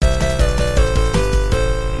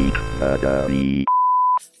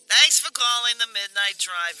Thanks for calling the Midnight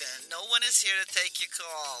Drive-In. No one is here to take your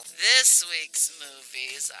call. This week's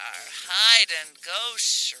movies are Hide and Go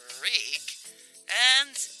Shriek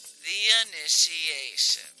and The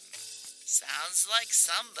Initiation. Sounds like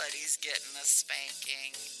somebody's getting a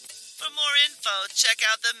spanking. For more info, check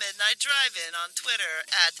out the Midnight Drive-In on Twitter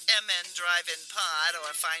at MNDriveInPod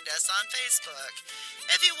or find us on Facebook.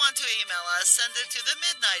 If you want to email us, send it to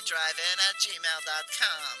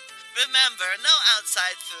themidnightdrivein@gmail.com. Remember, no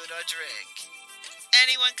outside food or drink.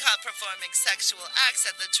 Anyone caught performing sexual acts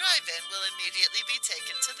at the drive-in will immediately be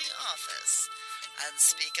taken to the office.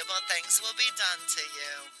 Unspeakable things will be done to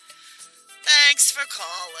you. Thanks for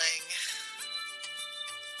calling.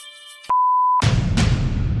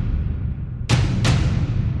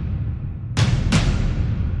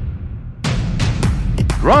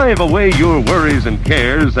 Drive away your worries and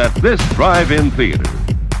cares at this drive-in theater.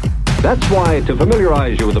 That's why, to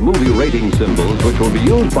familiarize you with the movie rating symbols which will be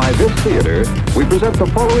used by this theater, we present the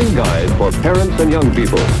following guide for parents and young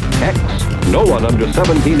people. X, no one under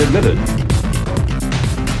 17 admitted.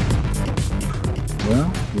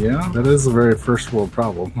 Well, yeah, that is a very first world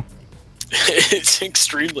problem. It's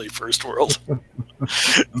extremely first world.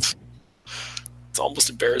 It's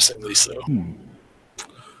almost embarrassingly so.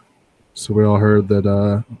 So we all heard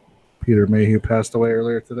that Peter Mayhew passed away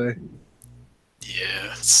earlier today.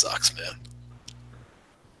 Yeah, it sucks, man.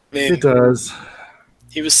 I mean, It does.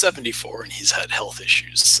 He was 74 and he's had health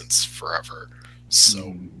issues since forever.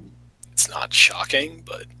 So it's not shocking,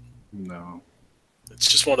 but No.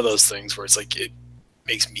 it's just one of those things where it's like it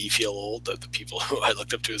makes me feel old that the people who I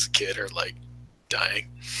looked up to as a kid are like dying.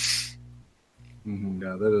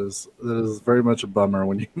 Yeah, that is very much a bummer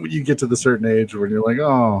when you get to the certain age when you're like,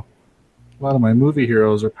 oh, a lot of my movie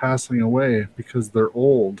heroes are passing away because they're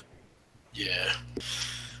old. Yeah,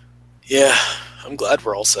 I'm glad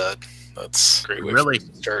we're all sad. That's a great way Really?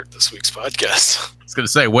 to start this week's podcast. I was going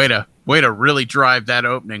to say, way to really drive that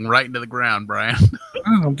opening right into the ground, Brian.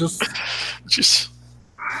 I'm just I just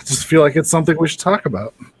feel like it's something we should talk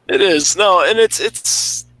about. It is. No, and it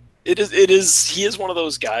is he is one of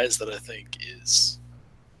those guys that I think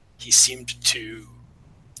he seemed to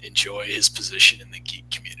enjoy his position in the geek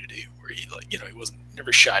community where he he wasn't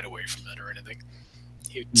never shied away from it or anything.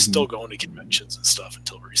 He was still going to conventions and stuff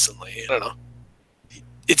until recently. I don't know.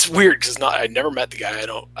 It's weird because I never met the guy. I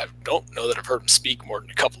don't know that I've heard him speak more than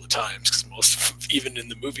a couple of times because most of, even in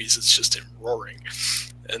the movies it's just him roaring.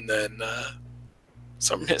 And then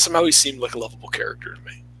somehow he seemed like a lovable character to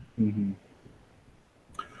me.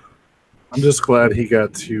 I'm just glad he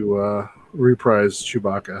got to reprise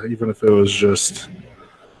Chewbacca, even if it was just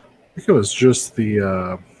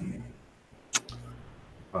the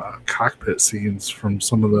cockpit scenes from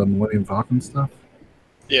some of the Millennium Falcon stuff.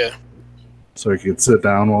 Yeah. So he could sit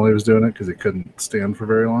down while he was doing it because he couldn't stand for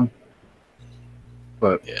very long.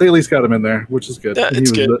 But they at least got him in there, which is good. Yeah, And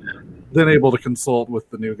it's he was good. then able to consult with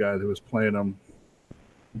the new guy who was playing him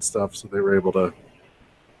and stuff, so they were able to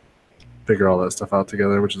figure all that stuff out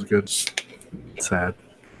together, which is good. Sad.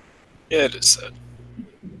 Yeah, it is sad.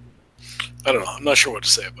 I don't know. I'm not sure what to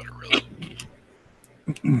say about it,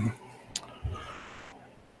 really.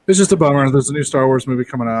 It's just a bummer. There's a new Star Wars movie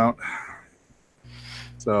coming out.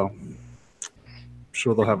 So I'm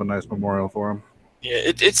sure they'll have a nice memorial for him. Yeah,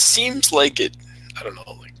 it seems like it. I don't know.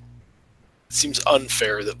 Like, it seems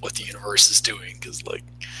unfair that what the universe is doing because,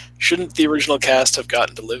 shouldn't the original cast have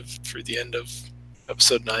gotten to live through the end of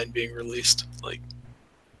Episode 9 being released? Like,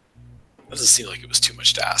 it doesn't seem like it was too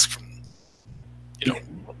much to ask from,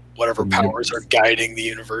 whatever powers are guiding the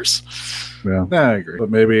universe. Yeah, I agree.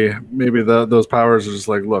 But maybe those powers are just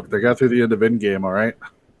like, look, they got through the end of Endgame, all right?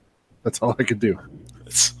 That's all I could do.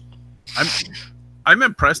 I'm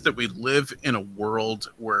impressed that we live in a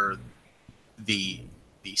world where the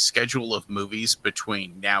schedule of movies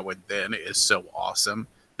between now and then is so awesome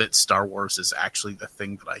that Star Wars is actually the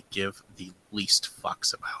thing that I give the least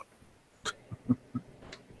fucks about.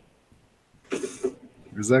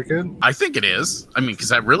 Is that good? I think it is. I mean,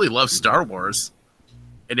 because I really love Star Wars.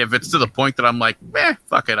 And if it's to the point that I'm like,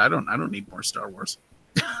 fuck it, I don't need more Star Wars.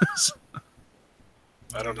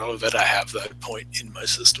 I don't know that I have that point in my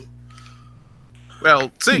system.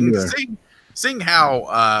 Well, seeing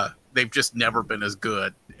how they've just never been as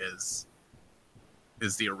good as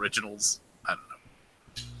the originals. I don't know.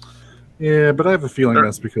 Yeah, but I have a feeling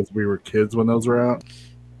that's because we were kids when those were out.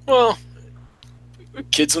 Well, we were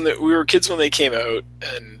kids when they came out,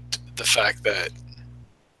 and the fact that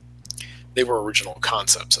they were original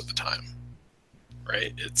concepts at the time,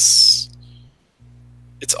 right? It's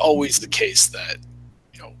always the case that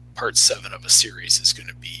part 7 of a series is going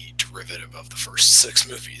to be derivative of the first 6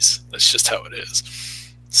 movies. That's just how it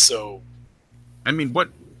is. So, I mean,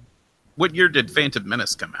 what year did Phantom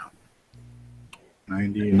Menace come out?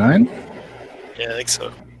 99? yeah, I think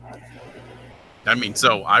so. I mean,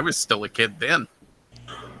 so I was still a kid then.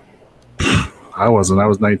 I wasn't. I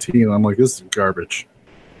was 19. I'm like, this is garbage.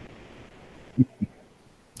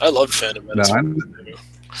 I loved Phantom Menace.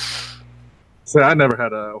 I never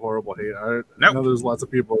had a horrible hate. I know there's lots of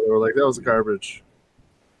people that were like, that was garbage.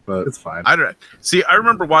 But it's fine. I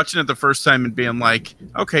remember watching it the first time and being like,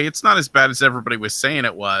 okay, it's not as bad as everybody was saying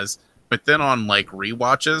it was. But then on like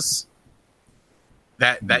rewatches,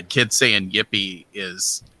 that kid saying yippee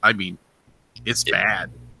is, I mean, it's bad.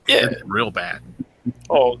 Yeah. It's real bad.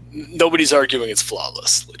 Oh, nobody's arguing it's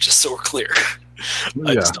flawless, just so we're clear.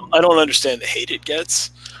 I don't understand the hate it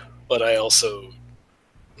gets, but I also,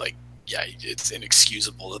 like, yeah, it's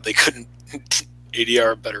inexcusable that they couldn't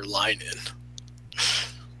ADR a better line in.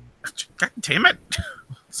 God damn it.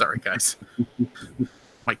 Sorry, guys.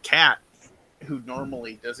 My cat, who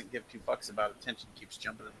normally doesn't give 2 fucks about attention, keeps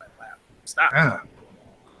jumping in my lap. Stop. Ah.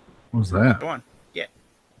 What was that? Go on. Yeah.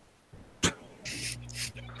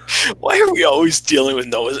 Why are we always dealing with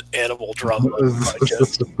Noah's animal drama on the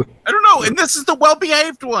podcast? I don't know, and this is the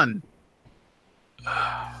well-behaved one.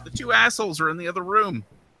 The 2 assholes are in the other room.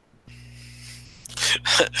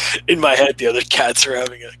 In my head, the other cats are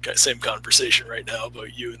having a same conversation right now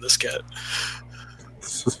about you and this cat.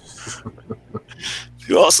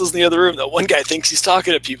 Who else is in the other room? That one guy thinks he's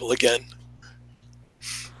talking to people again.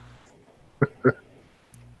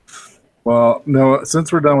 Well, Noah,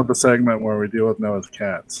 since we're done with the segment where we deal with Noah's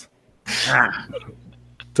cats,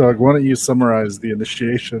 Doug, why don't you summarize the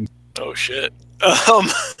initiation? Oh, shit.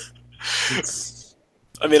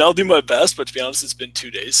 I mean, I'll do my best, but to be honest, it's been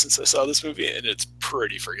 2 days since I saw this movie, and it's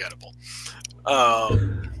pretty forgettable.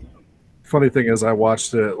 Funny thing is, I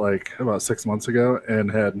watched it like about 6 months ago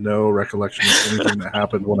and had no recollection of anything that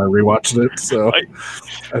happened when I rewatched it. So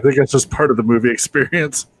I think that's just part of the movie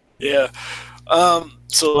experience. Yeah.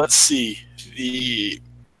 So let's see. The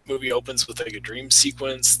movie opens with like a dream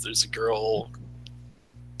sequence. There's a girl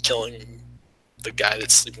killing the guy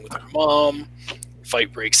that's sleeping with her mom.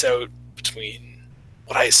 Fight breaks out between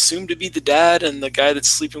what I assume to be the dad and the guy that's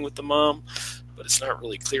sleeping with the mom, but it's not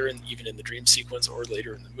really clear even in the dream sequence or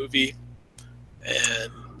later in the movie.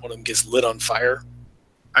 And one of them gets lit on fire.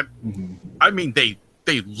 I mean, they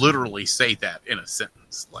literally say that in a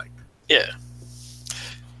sentence. Like, yeah.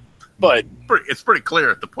 But it's pretty clear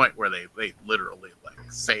at the point where they literally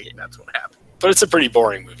like say that's what happened. But it's a pretty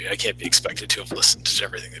boring movie. I can't be expected to have listened to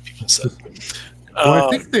everything that people said. Well, I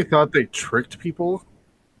think they thought they tricked people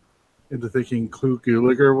into thinking Clu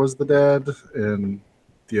Gulager was the dad, and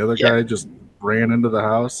the other guy just ran into the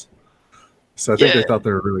house. So I think they thought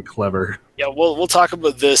they were really clever. Yeah, we'll talk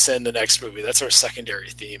about this in the next movie. That's our secondary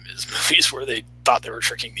theme, is movies where they thought they were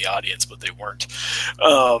tricking the audience, but they weren't.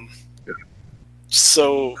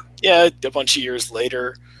 So, yeah, a bunch of years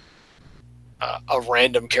later, a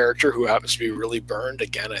random character who happens to be really burned.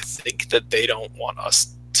 Again, I think that they don't want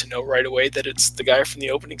us to know right away that it's the guy from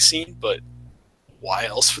the opening scene, but why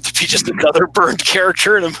else would there be just another burned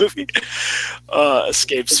character in a movie?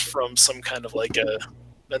 Escapes from some kind of like a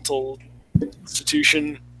mental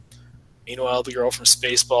institution. Meanwhile, the girl from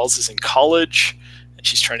Spaceballs is in college, and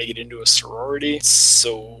she's trying to get into a sorority.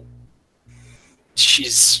 So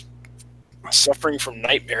she's suffering from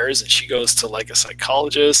nightmares, and she goes to like a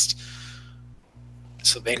psychologist.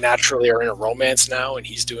 So they naturally are in a romance now, and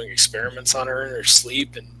he's doing experiments on her in her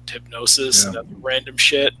sleep and hypnosis and other random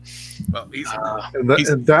shit. Well, he's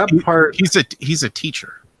a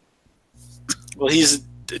teacher. Well, he's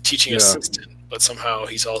a teaching assistant, but somehow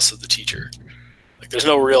he's also the teacher. Like, there's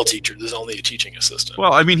no real teacher. There's only a teaching assistant.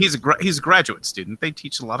 Well, I mean, he's a graduate student. They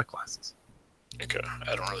teach a lot of classes. Okay,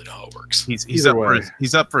 I don't really know how it works. He's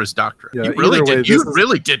up for his doctorate. Yeah, you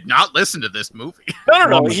really did not listen to this movie.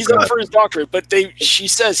 No. He's up for his doctorate, but she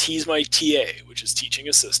says he's my TA, which is teaching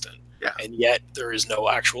assistant. Yeah. And yet there is no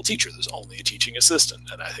actual teacher. There's only a teaching assistant,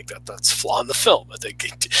 and I think that's a flaw in the film. I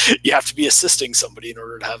think you have to be assisting somebody in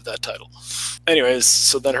order to have that title. Anyways,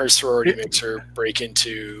 so then her sorority makes her break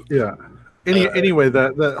into anyway,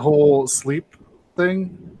 that whole sleep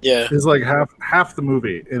thing is like half the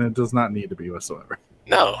movie, and it does not need to be whatsoever.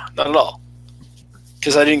 No, not at all.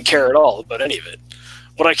 Because I didn't care at all about any of it.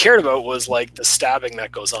 What I cared about was like the stabbing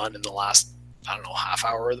that goes on in the last, I don't know, half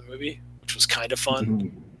hour of the movie, which was kind of fun.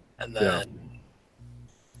 Mm-hmm. And then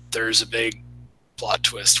there's a big plot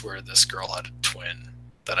twist where this girl had a twin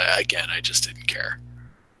that I just didn't care.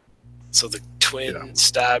 So the twin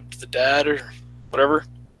stabbed the dad or whatever.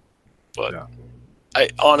 But I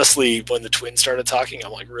honestly, when the twin started talking,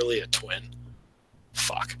 I'm like, really, a twin?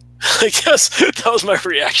 Fuck. I guess that was my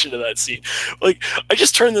reaction to that scene. Like, I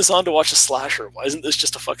just turned this on to watch a slasher. Why isn't this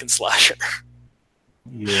just a fucking slasher?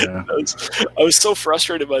 Yeah. I was so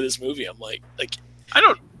frustrated by this movie. I'm like, I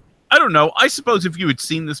don't know. I suppose if you had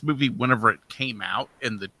seen this movie whenever it came out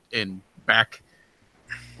in back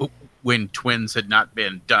when twins had not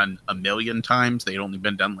been done a million times, they'd only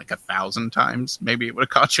been done like 1,000 times, maybe it would have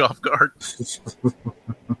caught you off guard.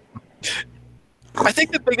 I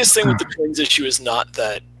think the biggest thing with the twins issue is not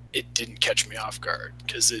that it didn't catch me off guard,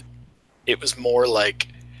 because it was more like,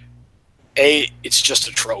 it's just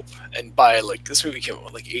a trope, and by like this movie came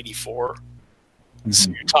out like 84, so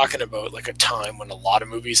you're talking about like a time when a lot of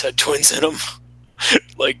movies had twins in them.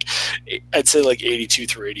 Like, I'd say like 82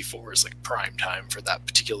 through 84 is like prime time for that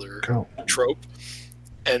particular trope.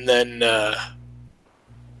 And then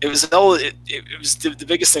it was the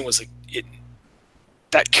biggest thing was like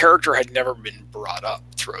that character had never been brought up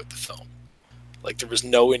throughout the film. Like, there was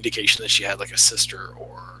no indication that she had like a sister,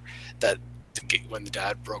 or that when the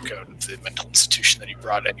dad broke out of the mental institution that he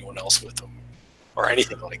brought anyone else with him, or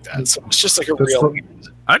anything like that. So it's just like a real.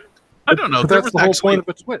 I don't know. But that's the whole point of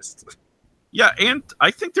a twist. Yeah, and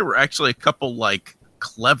I think there were actually a couple like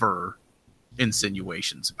clever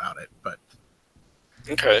insinuations about it, but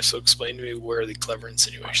okay, so explain to me where the clever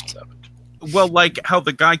insinuations happened. Well, like how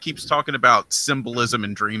the guy keeps talking about symbolism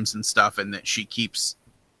and dreams and stuff, and that she keeps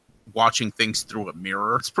watching things through a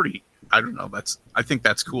mirror. It's pretty. I don't know. I think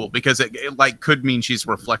that's cool, because it like could mean she's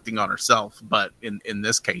reflecting on herself, but in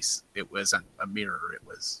this case, it wasn't a mirror. It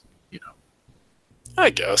was, I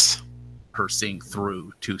guess, her seeing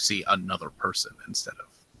through to see another person instead of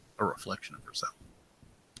a reflection of herself.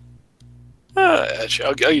 Actually,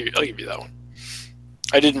 I'll give you that one.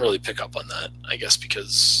 I didn't really pick up on that, I guess,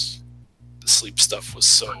 because the sleep stuff was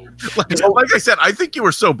so... like I said, I think you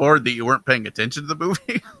were so bored that you weren't paying attention to the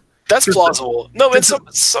movie. That's plausible. No, and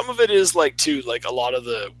some of it is like, too, like a lot of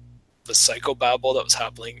the psychobabble that was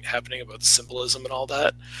happening about the symbolism and all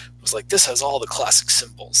that was like, this has all the classic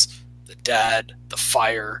symbols. The dad, the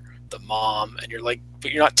fire, the mom, and you're like,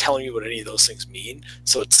 but you're not telling me what any of those things mean.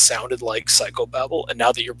 So it sounded like psychobabble, and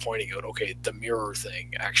now that you're pointing out, okay, the mirror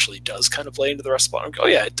thing actually does kind of play into the rest of the plot. Oh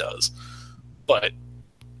yeah, it does, but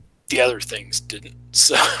the other things didn't.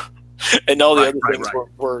 So, and all the other things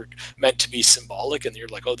were meant to be symbolic, and you're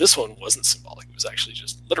like, oh, this one wasn't symbolic. It was actually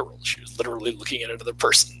just literal. She was literally looking at another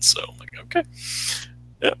person. So I'm like, okay,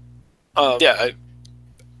 yeah,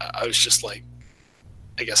 I was just like,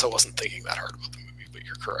 I guess I wasn't thinking that hard about the movie. But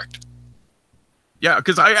you're correct. Yeah,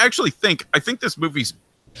 because I think this movie's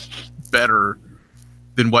better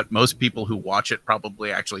than what most people who watch it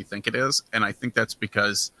probably actually think it is, and I think that's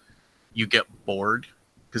because you get bored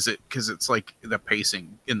because it's like the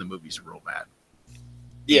pacing in the movie's real bad.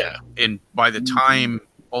 Yeah, and by the time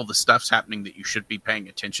all the stuff's happening that you should be paying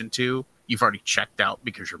attention to, you've already checked out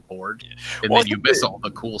because you're bored, and then you miss all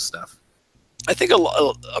the cool stuff. I think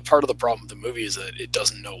a part of the problem with the movie is that it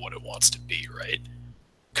doesn't know what it wants to be, right?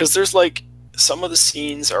 Because there's like, some of the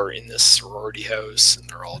scenes are in this sorority house, and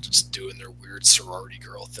they're all just doing their weird sorority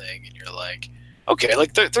girl thing, and you're like, okay,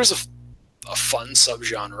 like there's a fun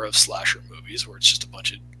subgenre of slasher movies where it's just a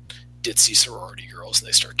bunch of ditzy sorority girls, and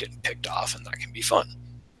they start getting picked off, and that can be fun.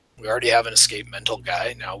 We already have an escaped mental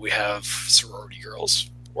guy, now we have sorority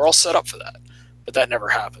girls. We're all set up for that, but that never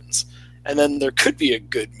happens. And then there could be a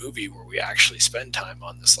good movie where we actually spend time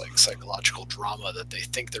on this like psychological drama that they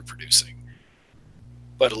think they're producing.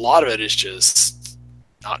 But a lot of it is just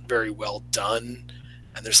not very well done.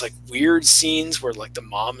 And there's like weird scenes where like the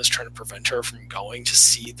mom is trying to prevent her from going to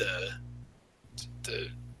see the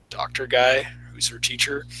doctor guy who's her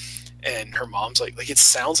teacher. And her mom's like it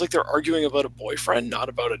sounds like they're arguing about a boyfriend, not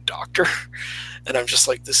about a doctor. And I'm just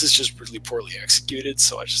like, this is just really poorly executed.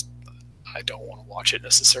 So I don't want to watch it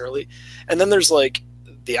necessarily. And then there's like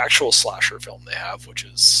the actual slasher film they have, which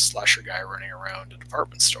is slasher guy running around a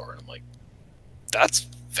department store. And I'm like, that's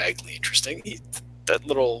vaguely interesting. That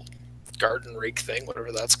little garden rake thing,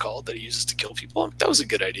 whatever that's called, that he uses to kill people, that was a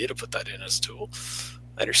good idea to put that in as a tool.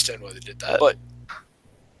 I understand why they did that. But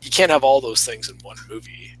you can't have all those things in one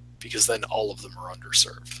movie, because then all of them are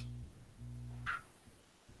underserved.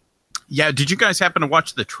 Yeah, did you guys happen to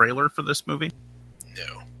watch the trailer for this movie?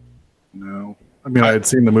 No. I mean, I had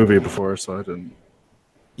seen the movie before, so I didn't.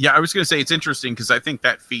 Yeah, I was going to say it's interesting because I think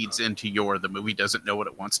that feeds into the movie doesn't know what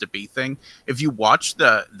it wants to be thing. If you watch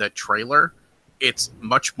the trailer, it's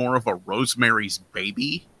much more of a Rosemary's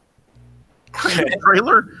Baby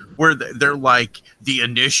trailer where they're like the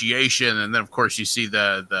initiation, and then of course you see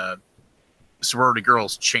the sorority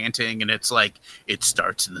girls chanting, and it's like, it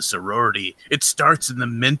starts in the sorority, it starts in the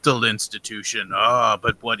mental institution. Oh,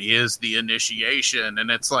 but what is the initiation?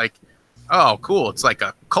 And it's like, oh, cool, it's like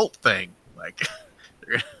a cult thing. Like,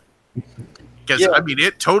 because I mean,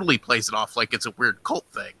 it totally plays it off like it's a weird cult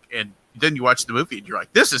thing, and then you watch the movie and you're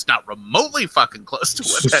like, this is not remotely fucking close to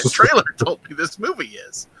what that trailer told me this movie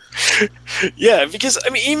is. Yeah, because I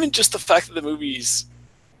mean, even just the fact that the movie's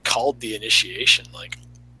called The Initiation, like,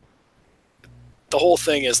 the whole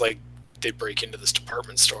thing is like they break into this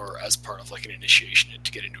department store as part of like an initiation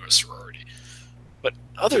to get into a sorority. But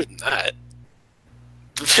other than that,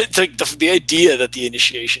 the idea that the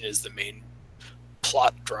initiation is the main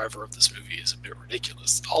plot driver of this movie is a bit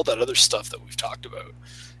ridiculous. All that other stuff that we've talked about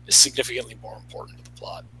is significantly more important to the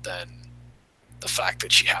plot than the fact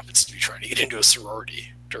that she happens to be trying to get into a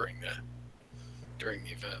sorority during the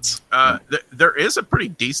events. There is a pretty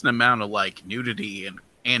decent amount of like nudity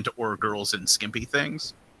and or girls in skimpy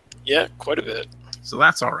things. Yeah, quite a bit. So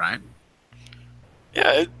that's all right.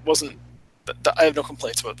 Yeah, it wasn't. I have no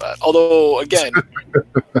complaints about that. Although, again,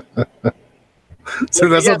 so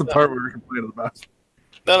that's not the part we were complaining about.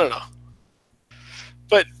 No.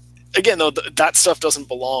 But again, though, that stuff doesn't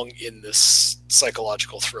belong in this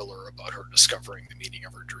psychological thriller about her discovering the meaning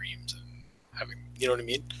of her dreams and having, you know what I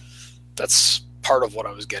mean? That's part of what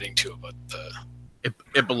I was getting to about the.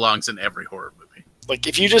 It belongs in every horror movie. Like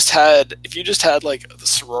if you just had like the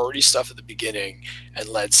sorority stuff at the beginning and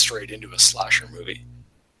led straight into a slasher movie,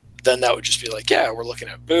 then that would just be like, yeah, we're looking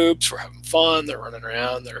at boobs, we're having fun, they're running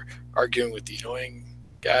around, they're arguing with the annoying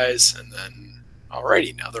guys, and then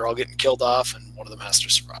alrighty, now they're all getting killed off and one of them has to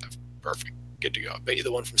survive. Perfect. Good to go. I bet you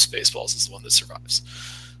the one from Spaceballs is the one that survives.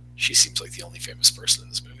 She seems like the only famous person in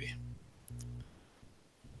this movie.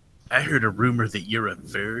 I heard a rumor that you're a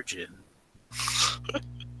virgin.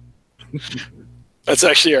 That's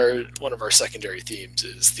actually one of our secondary themes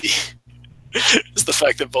is the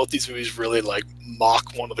fact that both these movies really like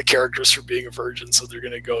mock one of the characters for being a virgin, so they're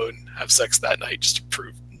gonna go and have sex that night just to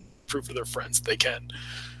prove to their friends that they can.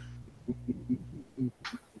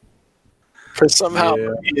 Because somehow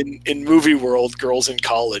in movie world, girls in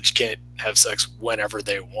college can't have sex whenever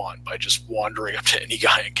they want by just wandering up to any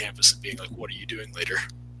guy on campus and being like, "What are you doing later?"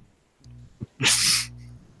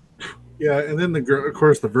 Yeah, and then the girl, of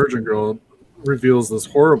course, the virgin girl reveals this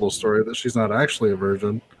horrible story that she's not actually a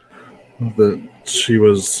virgin, that she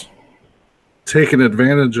was taken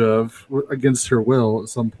advantage of against her will at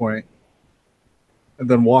some point, and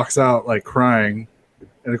then walks out like crying.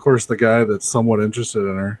 And of course, the guy that's somewhat interested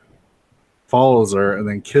in her follows her and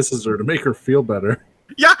then kisses her to make her feel better.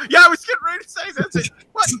 Yeah, I was getting ready to say that.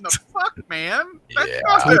 What in the fuck, man? That's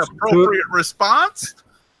not the appropriate response.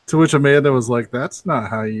 To which Amanda was like, "That's not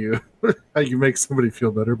how you make somebody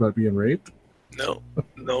feel better by being raped." No,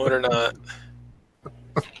 they're not.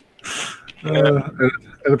 And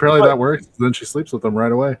apparently that works. Then she sleeps with them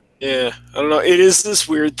right away. Yeah, I don't know. It is this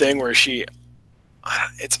weird thing where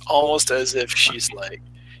it's almost as if he's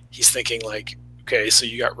thinking like, okay, so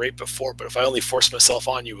you got raped before, but if I only force myself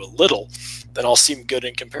on you a little, then I'll seem good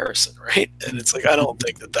in comparison, right? And it's like, I don't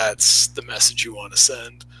think that that's the message you want to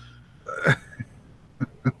send.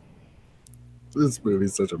 This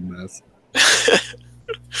movie's such a mess.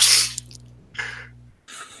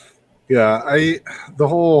 Yeah, the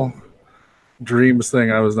whole dreams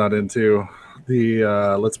thing I was not into. The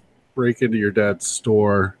let's break into your dad's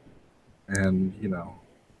store and,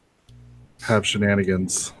 have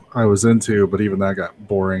shenanigans I was into, but even that got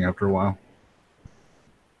boring after a while,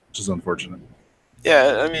 which is unfortunate.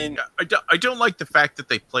 Yeah, I mean, I don't like the fact that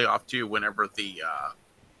they play off too whenever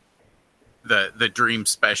the dream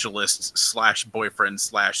specialist / boyfriend /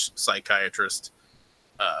 psychiatrist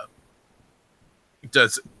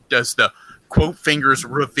does the quote fingers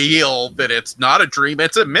reveal that it's not a dream,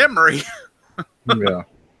 it's a memory. Yeah.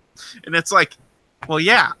 And it's like, well,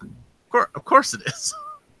 yeah, of course it is.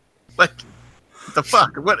 Like, what the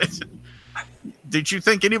fuck? What is it? Did you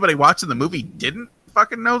think anybody watching the movie didn't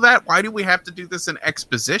fucking know that? Why do we have to do this in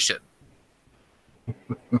exposition?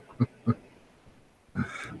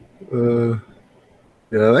 Yeah,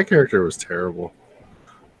 that character was terrible.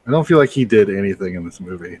 I don't feel like he did anything in this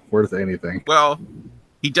movie worth anything. Well,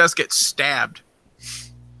 he does get stabbed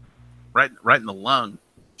right in the lung.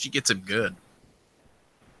 She gets him good.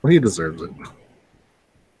 Well, he deserves it.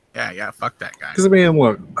 Yeah, fuck that guy. Because, I mean,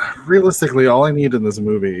 look, realistically, all I need in this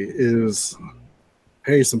movie is,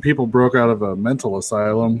 hey, some people broke out of a mental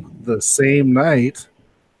asylum the same night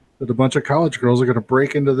that a bunch of college girls are going to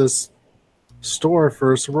break into this store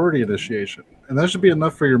for a sorority initiation. And that should be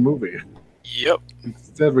enough for your movie. Yep.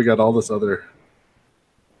 Instead, we got all this other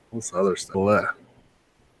stuff.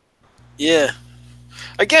 Yeah.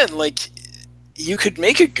 Again, like, you could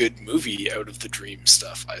make a good movie out of the dream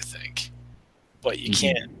stuff, I think. But you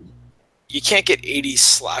can't get 80s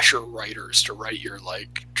slasher writers to write your,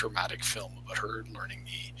 like, dramatic film about her learning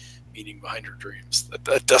the meaning behind her dreams.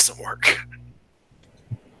 That doesn't work.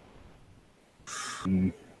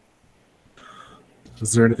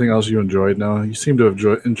 Is there anything else you enjoyed now? You seem to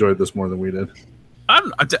have enjoyed this more than we did.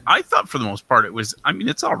 I thought for the most part it was, I mean,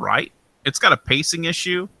 it's all right. It's got a pacing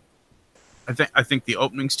issue. I think the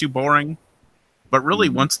opening's too boring. But really,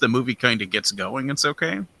 once the movie kind of gets going, it's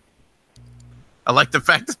okay. I like the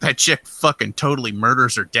fact that chick fucking totally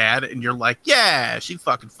murders her dad, and you're like, yeah, she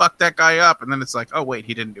fucking fucked that guy up. And then it's like, oh, wait,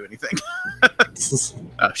 he didn't do anything.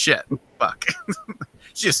 Oh, shit. Fuck.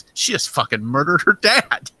 she just fucking murdered her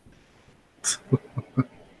dad.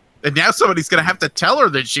 And now somebody's going to have to tell her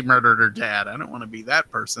that she murdered her dad. I don't want to be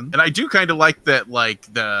that person. And I do kind of like that, like,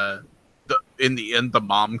 in the end, the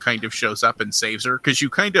mom kind of shows up and saves her. Because you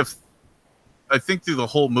kind of, I think through the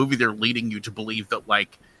whole movie, they're leading you to believe that,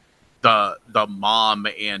 like, the mom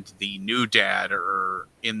and the new dad are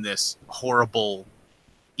in this horrible,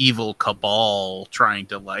 evil cabal trying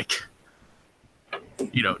to, like,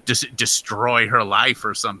 you know, destroy her life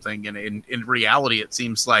or something. And in reality, it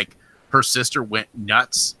seems like her sister went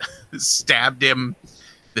nuts, stabbed him.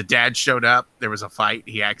 The dad showed up. There was a fight.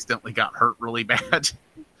 He accidentally got hurt really bad.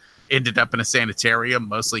 Ended up in a sanitarium,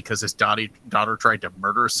 mostly because his daughter tried to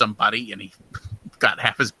murder somebody and he got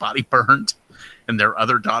half his body burned. And their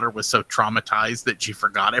other daughter was so traumatized that she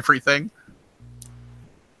forgot everything.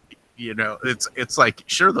 You know, it's like,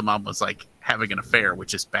 sure, the mom was like having an affair,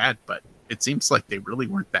 which is bad, but it seems like they really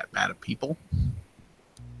weren't that bad of people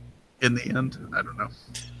in the end. I don't know.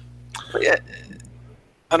 Yeah,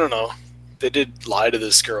 I don't know. They did lie to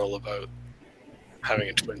this girl about having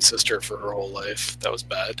a twin sister for her whole life. That was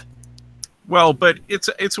bad. Well, but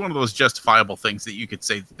it's one of those justifiable things that you could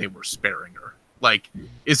say that they were sparing her. Like,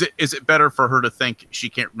 is it better for her to think she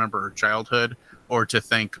can't remember her childhood, or to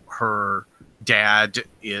think her dad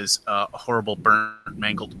is a horrible, burnt,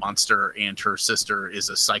 mangled monster and her sister is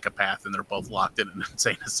a psychopath and they're both locked in an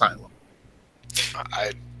insane asylum?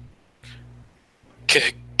 I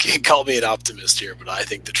can't call me an optimist here, but I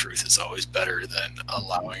think the truth is always better than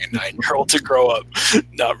allowing a 9-year-old to grow up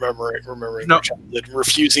not remembering her childhood and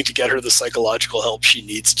refusing to get her the psychological help she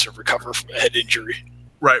needs to recover from a head injury.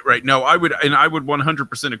 Right. No, I would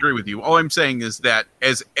 100% agree with you. All I'm saying is that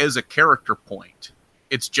as a character point,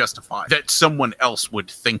 it's justified that someone else would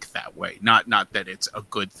think that way, not that it's a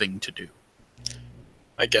good thing to do.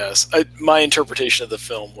 I guess. My interpretation of the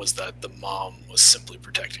film was that the mom was simply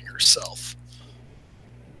protecting herself.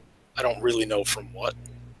 I don't really know from what,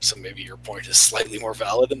 so maybe your point is slightly more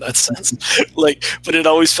valid in that sense. But it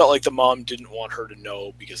always felt like the mom didn't want her to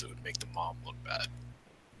know because it would make the mom look bad,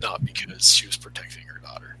 not because she was protecting her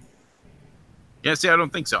daughter. Yeah, see, I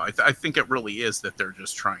don't think so. I think it really is that they're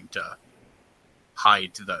just trying to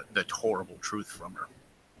hide the horrible truth from her.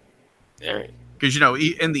 Yeah. Because, you know,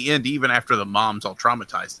 in the end, even after the mom's all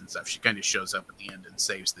traumatized and stuff, she kind of shows up at the end and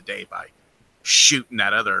saves the day by shooting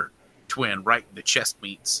that other twin right in the chest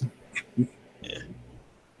meats.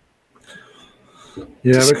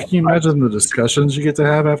 Yeah, but can you imagine the discussions you get to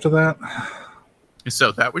have after that?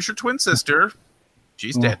 So that was your twin sister.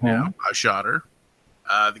 She's dead now. I shot her.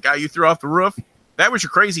 The guy you threw off the roof, that was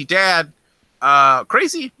your crazy dad.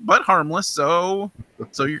 Crazy, but harmless. So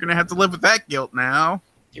you're going to have to live with that guilt now.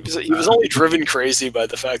 He was only driven crazy by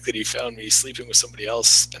the fact that he found me sleeping with somebody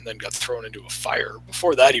else and then got thrown into a fire.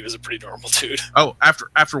 Before that, he was a pretty normal dude. Oh,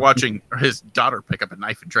 after watching his daughter pick up a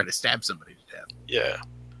knife and try to stab somebody to death. Yeah.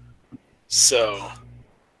 So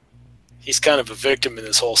he's kind of a victim in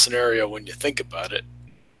this whole scenario when you think about it.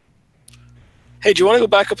 Hey, do you want to go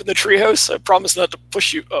back up in the treehouse? I promise not to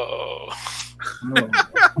push you. Oh.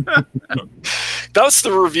 That's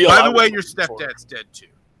the reveal. By the way, your stepdad's dead too.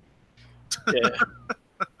 Yeah.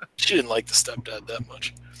 She didn't like the stepdad that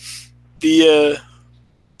much. The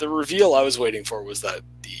reveal I was waiting for was that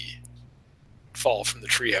the fall from the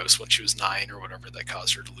treehouse when she was 9 or whatever that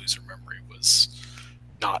caused her to lose her memory was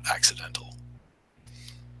not accidental.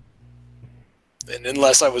 And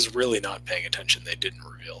unless I was really not paying attention, they didn't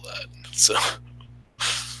reveal that. So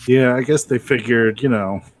yeah, I guess they figured, you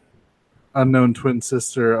know, unknown twin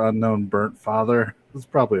sister, unknown burnt father. That's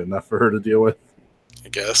probably enough for her to deal with. I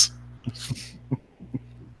guess.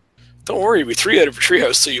 Don't worry, we threw you out of a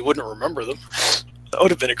treehouse so you wouldn't remember them. That would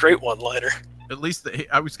have been a great one-liner. At least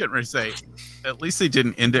I was getting ready to say, at least they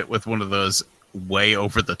didn't end it with one of those way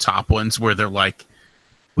over the top ones where they're like,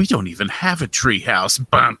 we don't even have a treehouse.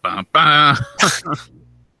 Bah, bah, bah.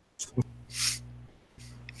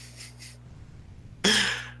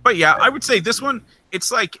 But yeah, I would say this one,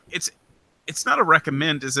 it's not a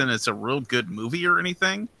recommend as in it's a real good movie or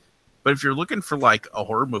anything. But if you're looking for like a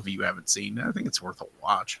horror movie you haven't seen, I think it's worth a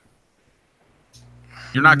watch.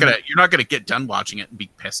 You're not gonna get done watching it and be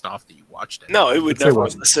pissed off that you watched it. No, it would never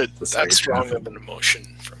elicit that strong of an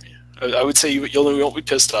emotion from you. I would say you won't be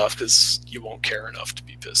pissed off because you won't care enough to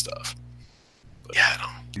be pissed off. But,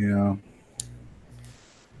 yeah.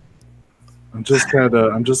 I'm just kind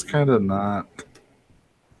of not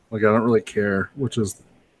like I don't really care, which is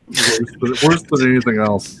worse than anything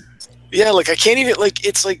else. Yeah, like I can't even like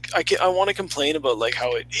it's like I want to complain about like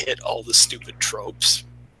how it hit all the stupid tropes,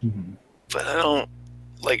 but I don't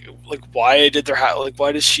like why did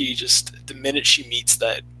why does she just the minute she meets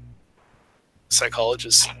that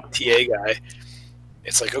psychologist TA guy,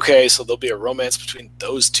 it's like okay, so there'll be a romance between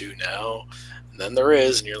those two now, and then there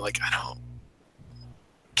is, and you're like I don't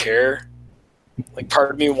care. Like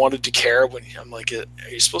part of me wanted to care when I'm like, are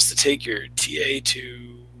you supposed to take your TA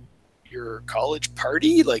to your college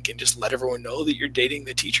party, like, and just let everyone know that you're dating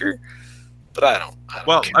the teacher? But I don't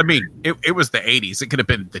well, care. I mean, it was the 80s. It could have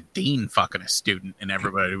been the dean fucking a student, and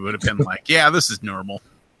everybody would have been like, yeah, this is normal.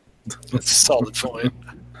 That's a solid point.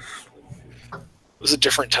 It was a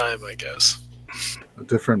different time, I guess. A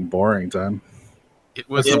different boring time. It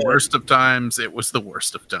was the worst of times. It was the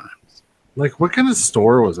worst of times. Like, what kind of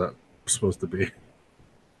store was that supposed to be?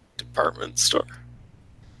 Department store.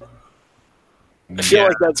 I feel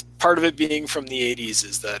like that's part of it being from the 80s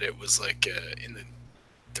is that it was like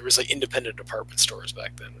there was like independent department stores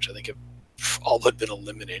back then, which I think have all but been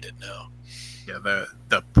eliminated now. Yeah,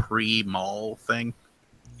 the pre-mall thing.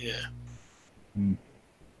 Yeah.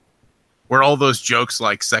 Where all those jokes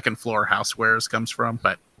like second floor housewares comes from,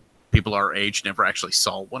 but people our age never actually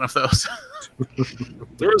saw one of those.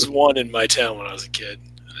 There was one in my town when I was a kid.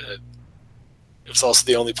 And it was also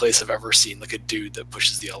the only place I've ever seen like a dude that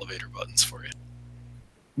pushes the elevator buttons for you.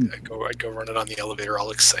 I'd go running on the elevator all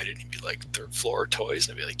excited. He'd be like, third floor toys.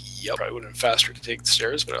 And I'd be like, yep. Probably would have been faster to take the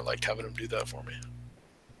stairs, but I liked having him do that for me.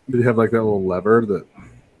 Did you have like that little lever that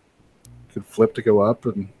could flip to go up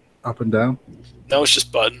and down? No, it's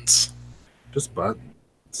just buttons. Just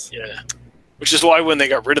buttons. Yeah. Which is why when they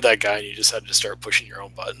got rid of that guy and you just had to start pushing your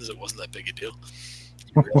own buttons, it wasn't that big a deal.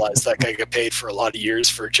 You realized that guy got paid for a lot of years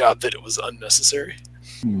for a job that it was unnecessary.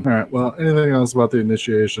 All right. Well, anything else about the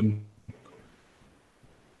initiation?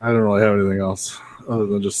 I don't really have anything else other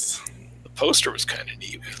than just... The poster was kind of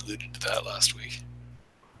neat. We alluded to that last week.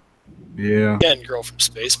 Yeah. Again, Girl from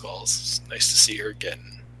Spaceballs. It's nice to see her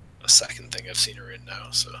getting a second thing I've seen her in now.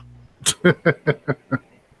 So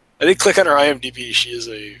I did click on her IMDb. She is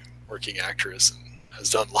a working actress and has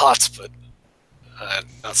done lots, but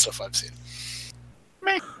not stuff I've seen.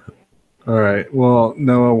 Meh. All right. Well,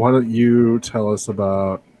 Noah, why don't you tell us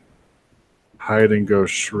about Hide and Go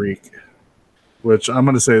Shriek? Which I'm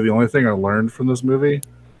going to say the only thing I learned from this movie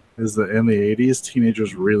is that in the 80s,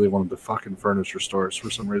 teenagers really wanted to fuck in furniture stores for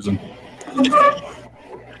some reason.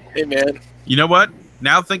 Hey, man. You know what?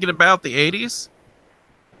 Now thinking about the 80s,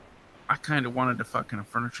 I kind of wanted to fuck in a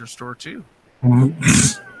furniture store too.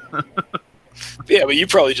 Yeah, but you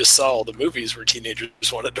probably just saw all the movies where teenagers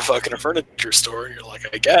wanted to fuck in a furniture store, and you're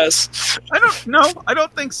like, I guess. I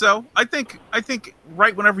don't think so. I think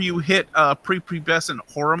right whenever you hit prepubescent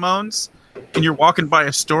hormones, and you're walking by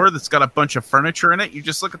a store that's got a bunch of furniture in it, you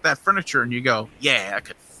just look at that furniture and you go, yeah, I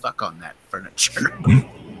could fuck on that furniture.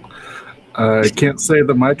 I can't say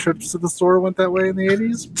that my trips to the store went that way in the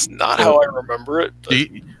 80s. It's not how I remember it. But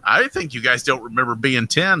I think you guys don't remember being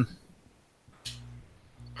 10.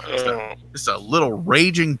 Just a little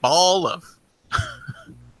raging ball of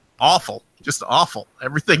awful. Just awful.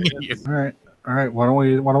 Everything in you. All right. Why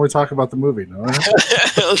don't we talk about the movie? No.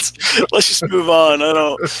 let's just move on. I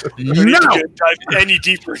don't need to dive any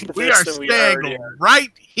deeper into this than we staying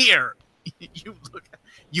right here. You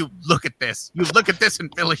look at this. You look at this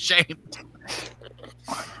and feel ashamed.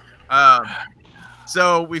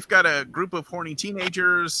 So we've got a group of horny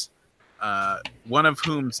teenagers, one of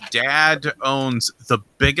whom's dad owns the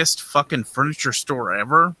biggest fucking furniture store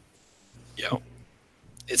ever. Yeah.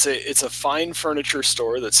 It's a fine furniture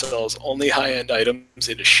store that sells only high-end items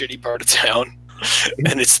in a shitty part of town,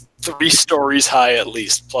 and it's 3 stories high at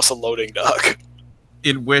least, plus a loading dock.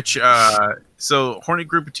 In which, so horny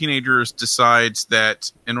group of teenagers decides that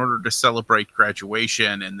in order to celebrate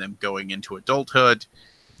graduation and them going into adulthood,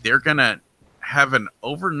 they're gonna have an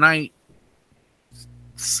overnight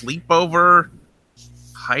sleepover,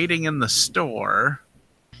 hiding in the store.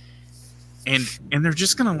 And they're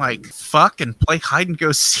just gonna like fuck and play hide and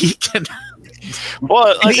go seek and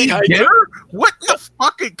Well, I think what the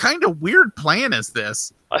fuck kind of weird plan is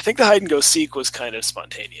this? I think the hide and go seek was kind of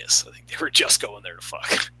spontaneous. I think they were just going there to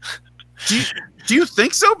fuck. Do you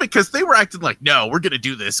think so? Because they were acting like, no, we're gonna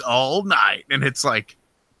do this all night, and it's like,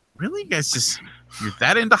 really, you guys you're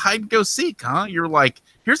that into hide and go seek, huh? You're like,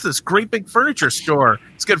 here's this great big furniture store.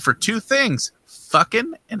 It's good for two things: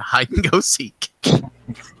 fucking and hide and go seek.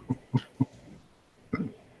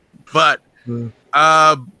 But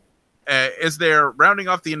as they're rounding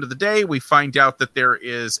off the end of the day, we find out that there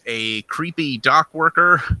is a creepy dock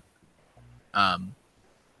worker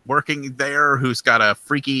working there who's got a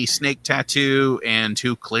freaky snake tattoo and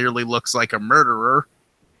who clearly looks like a murderer.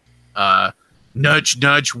 Nudge,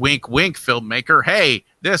 nudge, wink, wink, filmmaker. Hey,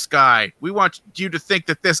 this guy. We want you to think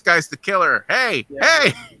that this guy's the killer. Hey,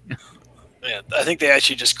 hey. Yeah, I think they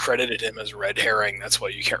actually just credited him as Red Herring. That's why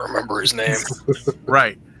you can't remember his name.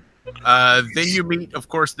 Right. Then you meet, of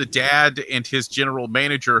course, the dad and his general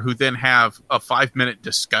manager, who then have a 5-minute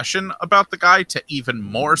discussion about the guy to even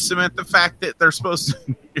more cement the fact that you're supposed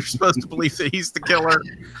to believe that he's the killer.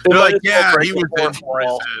 They're like, yeah, he was in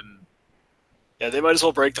prison. Yeah, they might as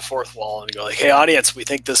well break the fourth wall and go like, hey, audience, we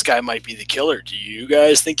think this guy might be the killer. Do you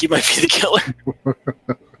guys think he might be the killer?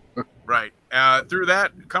 Right. Through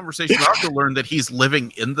that conversation, I also learned that he's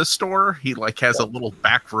living in the store. He has a little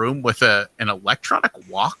back room with an electronic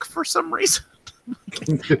walk for some reason.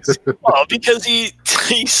 Well, because he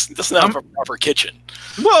doesn't have a proper kitchen.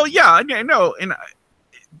 Well, yeah, I know, and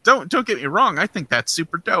don't get me wrong. I think that's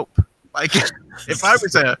super dope. Like, if I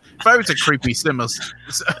was a creepy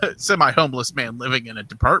semi-homeless man living in a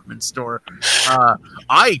department store,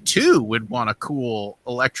 I too would want a cool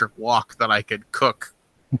electric walk that I could cook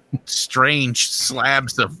strange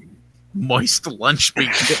slabs of moist lunch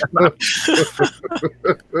meat.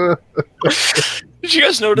 Did you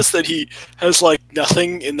guys notice that he has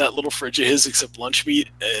nothing in that little fridge of his except lunch meat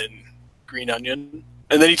and green onion?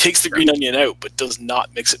 And then he takes the green onion out, but does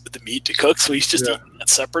not mix it with the meat to cook. So he's just eating that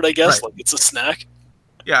separate, I guess, like it's a snack.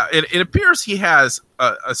 Yeah, it appears he has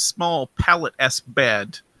a small pallet-esque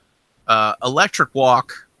bed, electric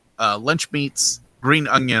walk, lunch meats, green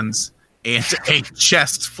onions, and a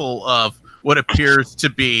chest full of what appears to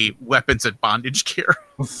be weapons and bondage gear.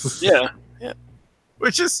 Yeah.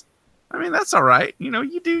 Which is, that's all right.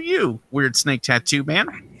 You do you, weird snake tattoo man.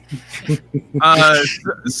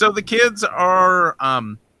 So the kids are,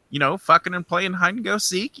 fucking and playing hide and go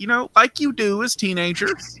seek, like you do as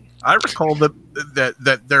teenagers. I recall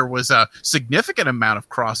that there was a significant amount of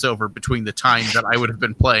crossover between the time that I would have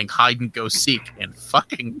been playing hide and go seek and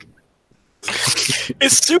fucking.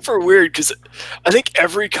 It's super weird because I think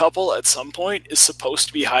every couple at some point is supposed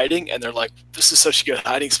to be hiding, and they're like, "This is such a good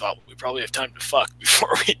hiding spot. We probably have time to fuck before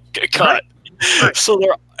we get caught." Right. So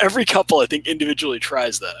every couple, I think, individually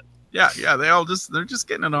tries that. Yeah, they're just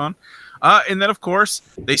getting it on, and then of course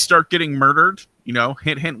they start getting murdered.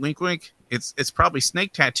 Hint, hint, wink, wink. It's probably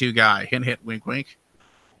snake tattoo guy. Hint, hint, wink, wink.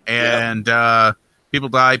 And people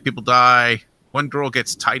die. One girl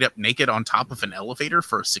gets tied up naked on top of an elevator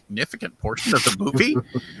for a significant portion of the movie.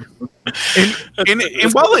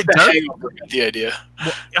 and while it does... The idea.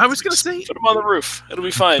 Well, I was going to say... Put him on the roof. It'll be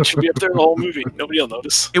fine. Should be up there the whole movie. Nobody will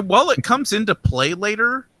notice. While it comes into play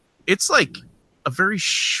later, it's like a very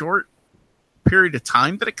short period of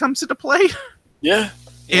time that it comes into play. Yeah.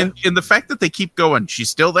 And the fact that they keep going, she's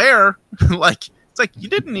still there. It's like, you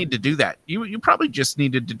didn't need to do that. You probably just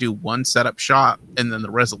needed to do one setup shot and then the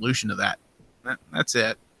resolution of that. That's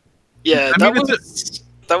it. Yeah, that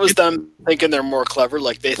was them thinking they're more clever.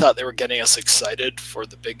 Like, they thought they were getting us excited for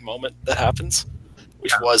the big moment that happens,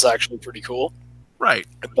 which was actually pretty cool. Right.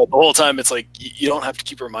 But the whole time, it's like, you don't have to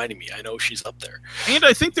keep reminding me. I know she's up there. And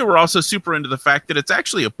I think they were also super into the fact that it's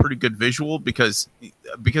actually a pretty good visual because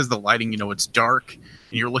the lighting, it's dark, and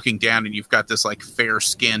you're looking down, and you've got this,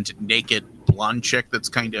 fair-skinned, naked, blonde chick that's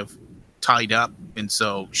kind of tied up, and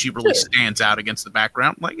so she really stands out against the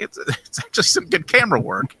background. It's actually some good camera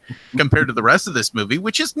work compared to the rest of this movie,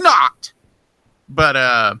 which is not. But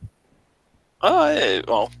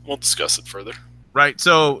well, we'll discuss it further. Right.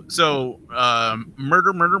 So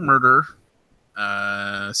murder.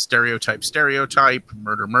 Stereotype.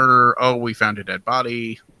 Murder. Oh, we found a dead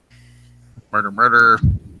body. Murder.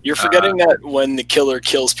 You're forgetting that when the killer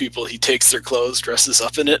kills people, he takes their clothes, dresses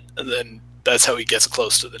up in it, and then that's how he gets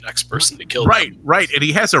close to the next person to kill them. Right. And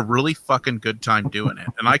he has a really fucking good time doing it.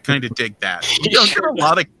 And I kind of dig that. You don't get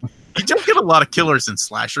a lot of killers in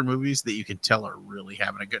slasher movies that you can tell are really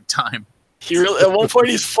having a good time. He really, at one point,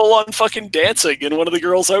 he's full on fucking dancing in one of the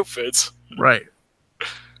girls' outfits. Right.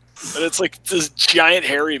 And it's like this giant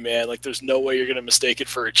hairy man. Like, there's no way you're going to mistake it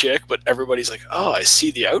for a chick, but everybody's like, oh, I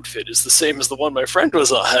see the outfit is the same as the one my friend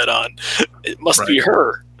was had on. It must be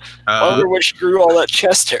her. I wonder when she grew all that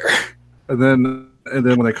chest hair. And then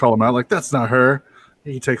when they call him out, like, that's not her,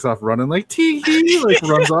 he takes off running, like, tee-hee, like,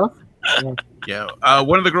 runs off. Yeah.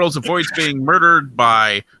 One of the girls avoids being murdered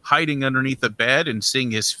by hiding underneath a bed and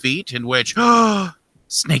seeing his feet, in which,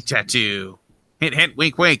 snake tattoo. Hint, hint,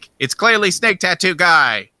 wink, wink. It's clearly snake tattoo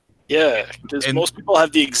guy. Yeah, because most people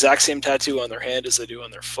have the exact same tattoo on their hand as they do on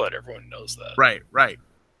their foot. Everyone knows that. Right.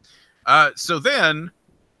 So then,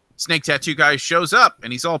 snake tattoo guy shows up,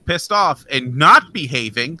 and he's all pissed off and not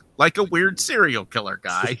behaving like a weird serial killer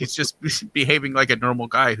guy. He's just behaving like a normal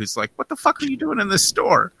guy who's like, what the fuck are you doing in this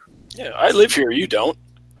store? Yeah, I live here. You don't.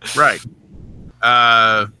 Right.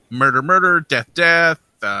 Murder, death.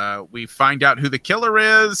 We find out who the killer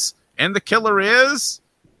is, and the killer is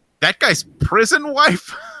that guy's prison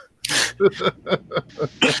wife,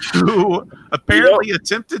 who apparently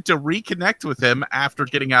attempted to reconnect with him after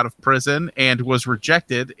getting out of prison and was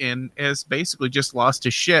rejected, and has basically just lost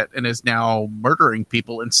his shit and is now murdering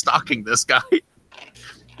people and stalking this guy.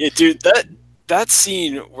 Yeah, dude, that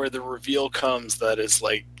scene where the reveal comes that is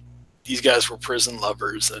like, these guys were prison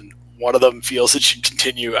lovers, and one of them feels it should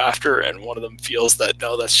continue after, and one of them feels that,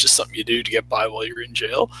 no, that's just something you do to get by while you're in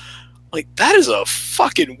jail. Like, that is a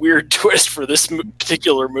fucking weird twist for this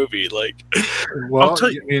particular movie. Like, well,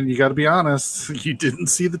 I mean, you got to be honest, you didn't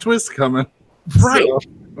see the twist coming. Right. So.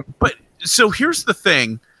 But, so here's the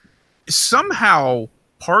thing. Somehow,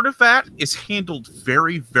 part of that is handled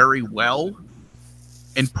very, very well,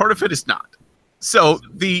 and part of it is not. So,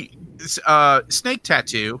 the snake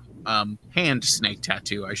tattoo, hand snake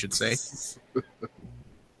tattoo, I should say.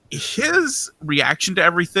 His reaction to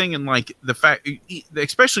everything, and like the fact,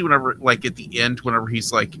 especially whenever, like at the end, whenever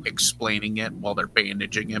he's like explaining it while they're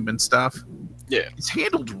bandaging him and stuff, yeah, it's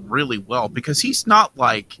handled really well, because he's not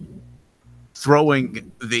like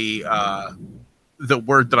throwing the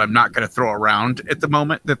word that I'm not going to throw around at the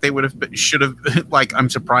moment that they should have. Like, I'm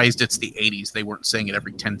surprised it's the 80s; they weren't saying it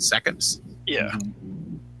every 10 seconds. Yeah.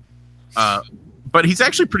 But he's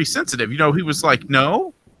actually pretty sensitive. You know, he was like,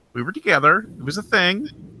 "No, we were together. It was a thing,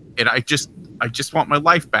 and I just want my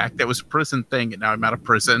life back. That was a prison thing, and now I'm out of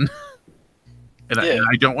prison, and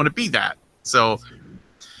I don't want to be that." So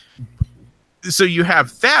you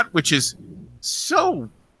have that, which is so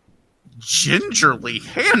gingerly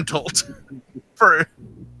handled for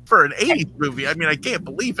an 80s movie. I mean, I can't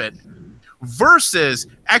believe it. Versus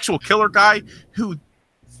actual killer guy who,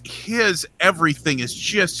 his everything is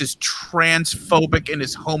just as transphobic and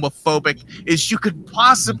as homophobic as you could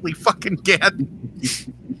possibly fucking get.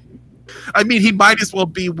 I mean, he might as well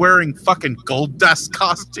be wearing fucking Gold Dust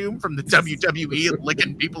costume from the WWE and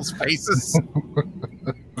licking people's faces.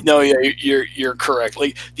 No, yeah, you're correct.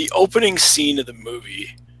 Like, the opening scene of the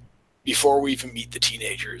movie, before we even meet the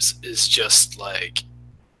teenagers, is just like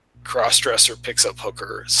crossdresser picks up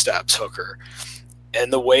hooker, stabs hooker.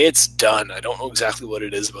 And the way it's done, I don't know exactly what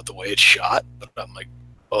it is about the way it's shot, but I'm like,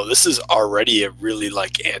 oh, this is already a really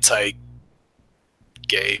like anti-gay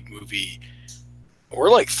movie. We're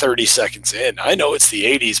like 30 seconds in. I know it's the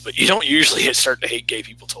 80s, but you don't usually start to hate gay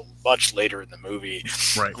people till much later in the movie.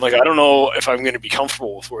 Right. I'm like, I don't know if I'm going to be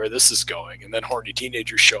comfortable with where this is going. And then horny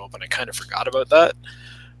teenagers show up, and I kind of forgot about that.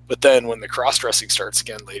 But then when the cross-dressing starts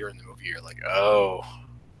again later in the movie, you're like, oh,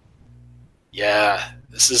 yeah,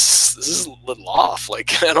 this is a little off.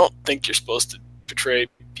 Like, I don't think you're supposed to portray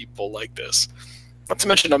people like this. Not to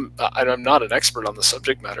mention, I'm not an expert on the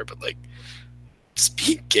subject matter, but like, does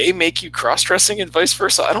being gay make you cross-dressing and vice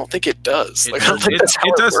versa? I don't think it does. I don't think that's how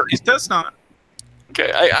it works. It does not.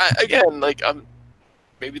 Okay, I again, like,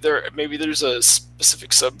 maybe there's a specific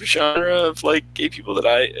subgenre of like gay people that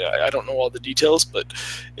I don't know all the details, but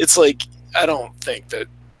it's like, I don't think that.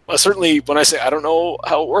 Well, certainly, when I say I don't know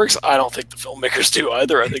how it works, I don't think the filmmakers do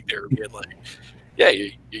either. I think they're being like, yeah,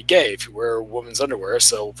 you're gay if you wear a woman's underwear,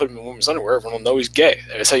 so we'll put him in women's underwear, everyone will know he's gay.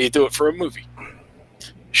 That's how you do it for a movie.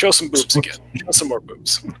 Show some boobs again. Show some more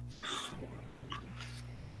boobs.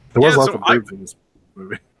 There was lots of boobs in this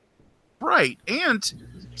movie. Right, and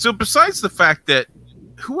so besides the fact that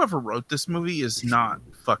whoever wrote this movie is not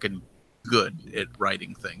fucking good at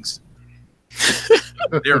writing things.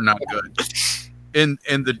 They're not good.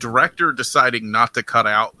 And the director deciding not to cut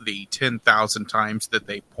out the 10,000 times that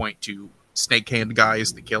they point to Snake Hand Guy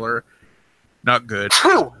as the killer, not good.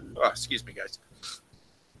 Oh, excuse me, guys.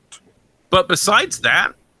 But besides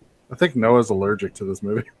that, I think Noah's allergic to this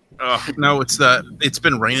movie. No, it's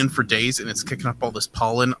been raining for days and it's kicking up all this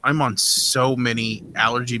pollen. I'm on so many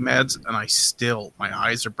allergy meds and my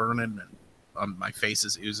eyes are burning and my face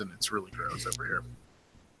is oozing. It's really gross over here.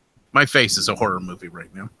 My face is a horror movie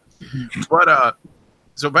right now. But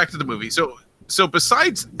so back to the movie. So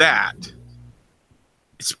besides that,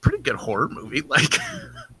 it's a pretty good horror movie. Like,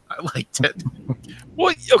 I liked it.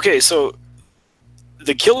 Well, okay, so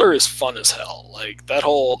the killer is fun as hell. Like, that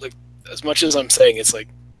whole, like, as much as I'm saying it's like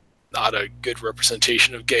not a good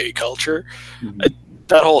representation of gay culture,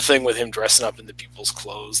 that whole thing with him dressing up in the people's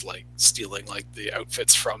clothes, like stealing like the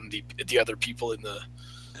outfits from the other people in the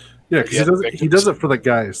because he does it for the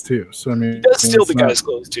guys too. So I mean, he does steal the guys'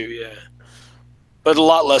 clothes too, yeah. But a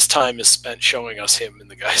lot less time is spent showing us him in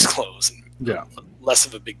the guy's clothes, and less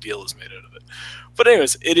of a big deal is made out of it. But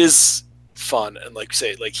anyways, it is fun, and like you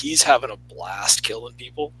say, like he's having a blast killing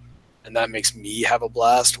people, and that makes me have a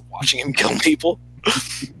blast watching him kill people.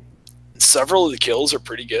 Several of the kills are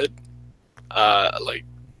pretty good. Like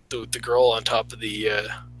the girl on top of the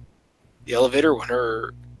elevator, when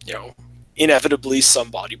her, inevitably some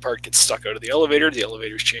body part gets stuck out of the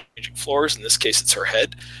elevator's changing floors. In this case, it's her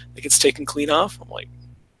head that gets taken clean off. I'm like,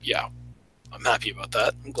 yeah, I'm happy about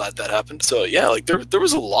that. I'm glad that happened. So yeah, like there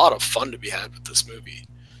was a lot of fun to be had with this movie,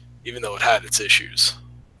 even though it had its issues.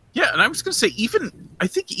 Yeah, and I was gonna say I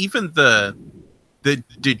think even the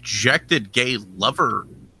dejected gay lover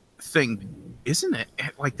thing, isn't it?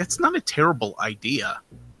 Like, that's not a terrible idea.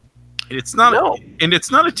 It's not, and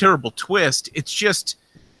it's not a terrible twist. It's just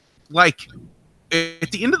like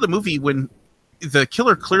at the end of the movie when the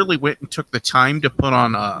killer clearly went and took the time to put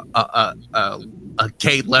on a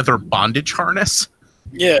gay leather bondage harness.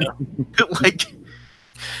 Yeah, like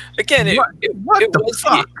again, it the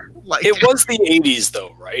fuck? It was the 80s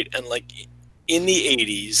though, right? And like in the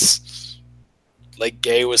 80s, like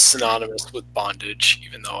gay was synonymous with bondage,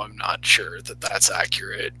 even though I'm not sure that that's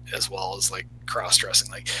accurate, as well as like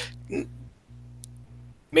cross-dressing. Like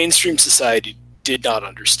mainstream society did not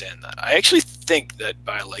understand that. I actually think that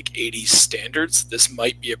by like 80s standards, this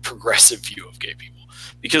might be a progressive view of gay people,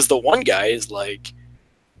 because the one guy is like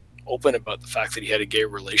open about the fact that he had a gay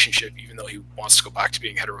relationship, even though he wants to go back to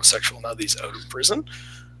being heterosexual now that he's out of prison,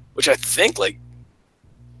 which I think, like,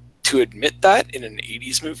 to admit that in an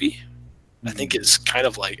 80s movie, I think is kind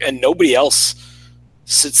of like, and nobody else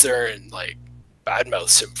sits there and like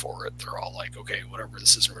badmouths him for it. They're all like, okay, whatever,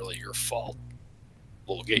 this isn't really your fault.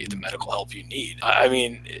 We'll get you the medical help you need. I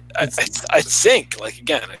mean, I think, like,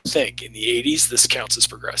 again, I think in the 80s, this counts as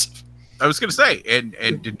progressive. I was going to say,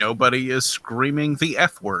 and nobody is screaming the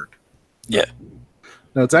F word. Yeah.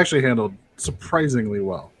 No, it's actually handled surprisingly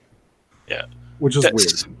well. Yeah. Which is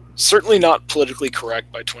weird. Certainly not politically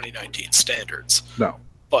correct by 2019 standards. No.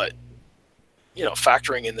 But,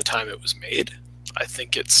 factoring in the time it was made, I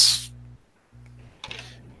think it's,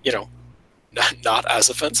 not as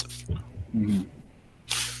offensive. Mm-hmm.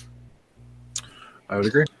 I would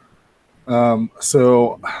agree.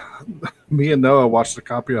 So, me and Noah watched a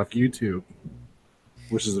copy off YouTube,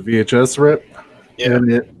 which is a VHS rip, and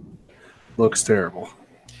it looks terrible.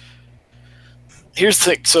 Here's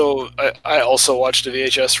the thing. So, I also watched a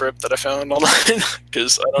VHS rip that I found online,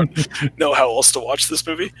 because I don't know how else to watch this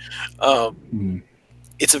movie.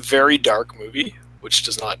 It's a very dark movie, which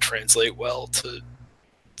does not translate well to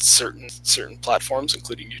certain platforms,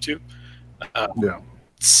 including YouTube.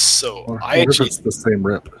 So or I actually, if it's the same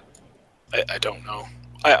rip. I don't know.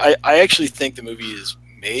 I actually think the movie is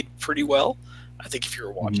made pretty well. I think if you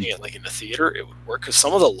were watching it like in a theater, it would work, because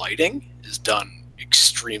some of the lighting is done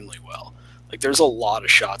extremely well. Like, there's a lot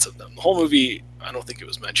of shots of them. The whole movie, I don't think it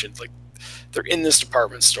was mentioned, like, they're in this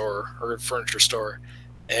department store or furniture store,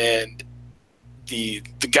 and the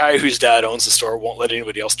guy whose dad owns the store won't let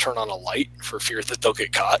anybody else turn on a light for fear that they'll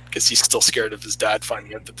get caught, because he's still scared of his dad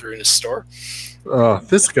finding out that they're in his store.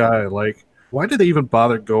 This guy, like, why did they even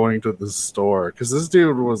bother going to the store? Because this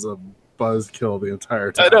dude was a buzzkill the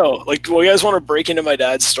entire time. I know. Like, well, you guys want to break into my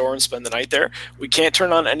dad's store and spend the night there? We can't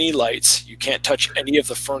turn on any lights. You can't touch any of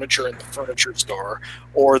the furniture in the furniture store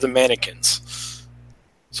or the mannequins.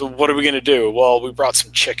 So what are we going to do? Well, we brought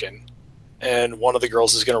some chicken, and one of the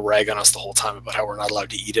girls is going to rag on us the whole time about how we're not allowed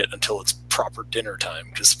to eat it until it's proper dinner time,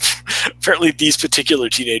 because apparently these particular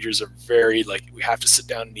teenagers are very, like, we have to sit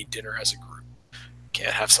down and eat dinner as a group.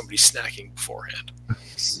 Can't have somebody snacking beforehand.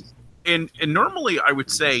 And normally I would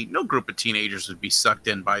say no group of teenagers would be sucked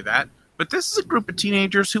in by that, but this is a group of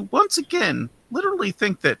teenagers who, once again, literally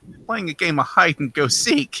think that playing a game of hide and go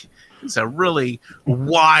seek is a really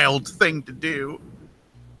wild thing to do.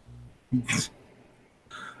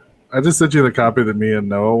 I just sent you the copy that me and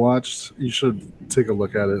Noah watched. You should take a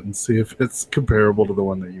look at it and see if it's comparable to the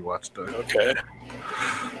one that you watched, Doug. Okay.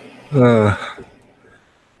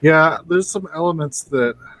 Yeah, there's some elements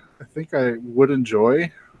that I think I would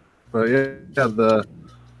enjoy, But yeah,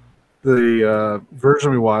 the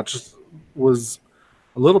version we watched was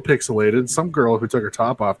a little pixelated. Some girl who took her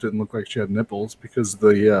top off didn't look like she had nipples because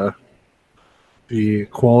the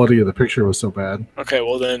quality of the picture was so bad. Okay,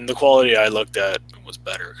 well then the quality I looked at was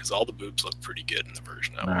better because all the boobs looked pretty good in the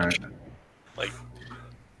version I watched. Right. Like,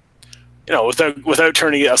 you know, without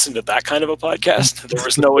turning us into that kind of a podcast, there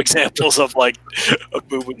was no examples of like a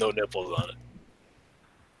boob with no nipples on it.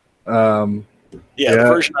 Yeah, the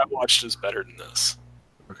version I watched is better than this.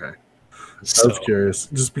 Okay. I was curious,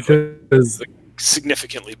 just because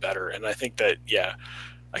significantly better, and I think that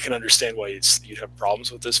I can understand why you'd have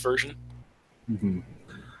problems with this version. Mm-hmm.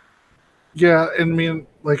 Yeah, and I mean,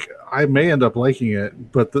 like, I may end up liking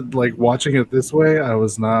it, but like watching it this way, I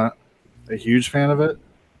was not a huge fan of it.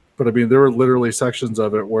 But I mean, there were literally sections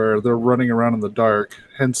of it where they're running around in the dark,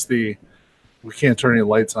 hence the we can't turn any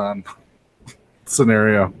lights on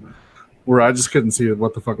scenario, where I just couldn't see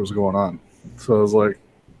what the fuck was going on. So I was like,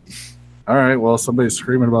 all right, well, somebody's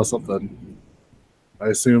screaming about something. I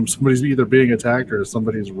assume somebody's either being attacked or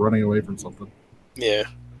somebody's running away from something. Yeah.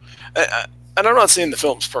 And I'm not saying the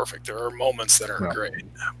film's perfect. There are moments that aren't great.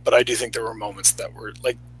 But I do think there were moments that were,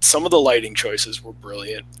 like, some of the lighting choices were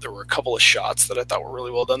brilliant. There were a couple of shots that I thought were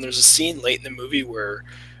really well done. There's a scene late in the movie where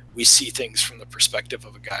we see things from the perspective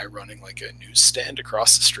of a guy running, like, a newsstand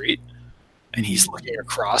across the street. And he's looking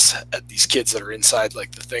across at these kids that are inside,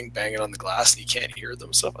 like, the thing banging on the glass, and he can't hear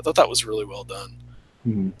them. So I thought that was really well done.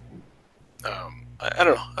 Mm-hmm. I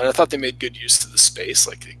don't know. And I thought they made good use of the space.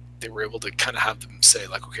 Like, they were able to kind of have them say,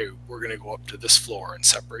 like, okay, we're going to go up to this floor and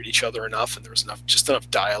separate each other enough. And there was just enough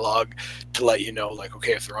dialogue to let you know, like,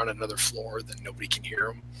 okay, if they're on another floor, then nobody can hear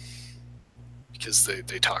them. Because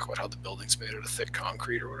they talk about how the building's made out of thick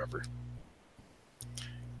concrete or whatever.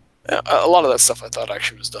 A lot of that stuff I thought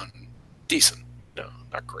actually was done decent. No,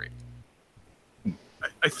 not great.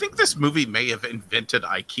 I think this movie may have invented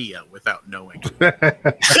IKEA without knowing.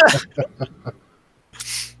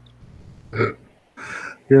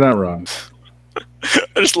 You're not wrong. I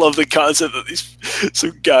just love the concept that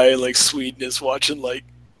some guy in like Sweden is watching like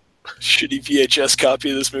shitty VHS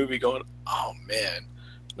copy of this movie going, oh man,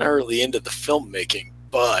 not really into the filmmaking,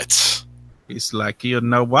 but he's like, you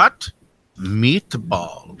know what?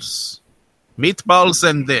 Meatballs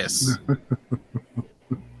and this.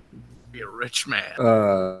 Be a rich man.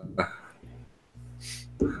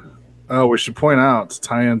 We should point out, to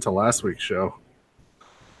tie into last week's show,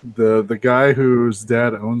 the guy whose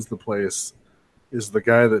dad owns the place is the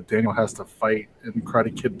guy that Daniel has to fight in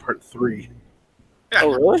Karate Kid Part 3. Yeah.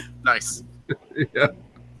 Oh, really? Nice. Yeah.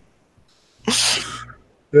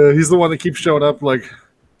 Yeah, he's the one that keeps showing up like, I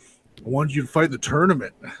wanted you to fight the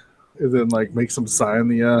tournament. And then like makes him sign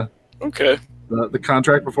the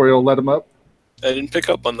contract before he'll let him up. I didn't pick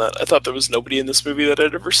up on that. I thought there was nobody in this movie that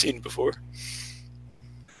I'd ever seen before.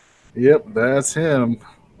 Yep, that's him.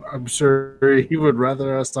 I'm sure he would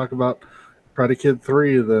rather us talk about Karate Kid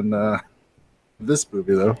 3 than this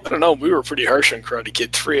movie, though. I don't know. We were pretty harsh on Karate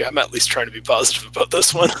Kid 3. I'm at least trying to be positive about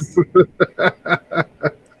this one.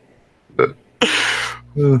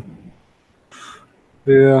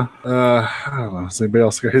 Yeah. I don't know. Does anybody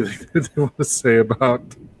else got anything they want to say about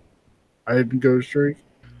Hide and Go Shriek?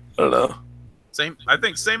 I don't know. I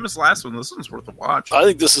think same as last one. This one's worth a watch. I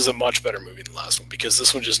think this is a much better movie than the last one because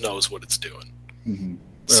this one just knows what it's doing. Mm-hmm.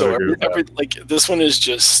 So this one is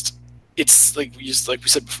just, it's like we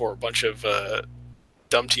said before, a bunch of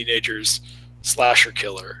dumb teenagers, slasher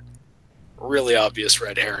killer, really obvious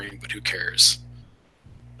red herring, but who cares?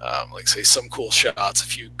 Like say some cool shots, a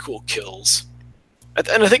few cool kills,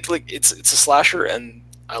 and I think like it's a slasher, and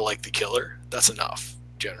I like the killer. That's enough,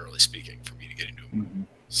 generally speaking, for me to get into a movie. Mm-hmm.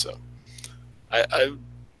 So,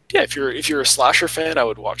 if you're a slasher fan, I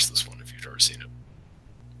would watch this one if you've never seen it.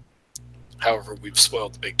 However, we've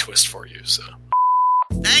spoiled the big twist for you, so.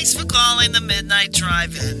 Thanks for calling the Midnight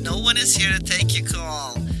Drive-In. No one is here to take your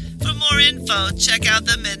call. For more info, check out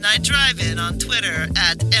the Midnight Drive-In on Twitter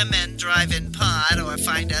at MNDriveInPod or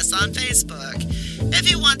find us on Facebook. If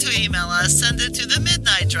you want to email us, send it to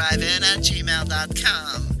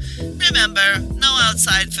themidnightdrivein@gmail.com. Remember, no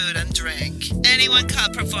outside food and drink. Anyone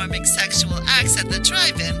caught performing sexual acts at the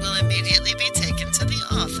drive-in will immediately be taken to the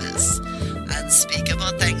office.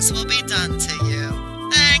 Unspeakable things will be done to you.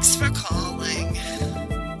 Thanks for calling.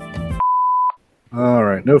 All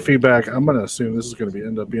right, no feedback. I'm going to assume this is going to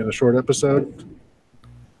end up being a short episode.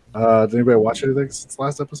 Did anybody watch anything since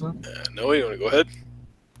last episode? No, you want to go ahead?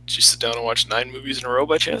 Did you sit down and watch 9 movies in a row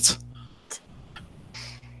by chance?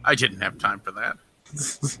 I didn't have time for that.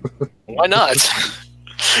 Why not?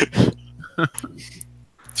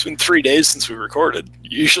 It's been 3 days since we recorded.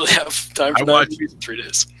 You usually have time for 9 movies in 3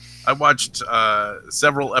 days. I watched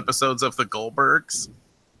several episodes of The Goldbergs.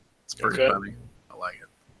 It's pretty funny. I like it.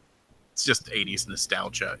 It's just 80s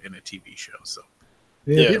nostalgia in a TV show. So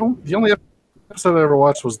yeah. The only episode I ever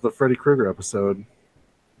watched was the Freddy Krueger episode,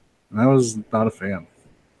 and I was not a fan.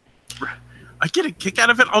 I get a kick out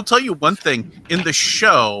of it. I'll tell you one thing. In the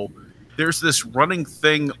show, there's this running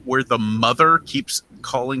thing where the mother keeps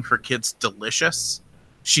calling her kids delicious.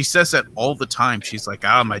 She says that all the time. She's like,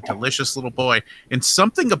 my delicious little boy. And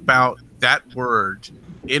something about that word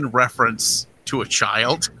in reference to a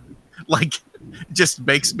child, like, just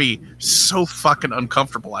makes me so fucking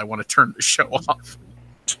uncomfortable. I want to turn the show off.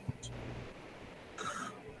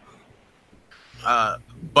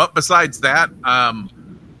 But besides that,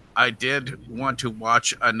 I did want to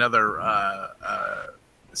watch another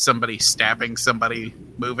somebody stabbing somebody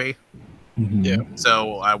movie. Mm-hmm. Yeah.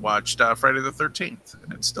 So I watched Friday the 13th,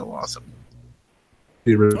 and it's still awesome.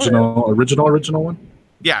 The original one?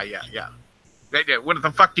 Yeah. What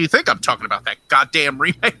the fuck do you think I'm talking about? That goddamn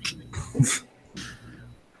remake?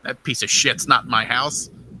 That piece of shit's not in my house.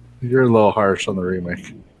 You're a little harsh on the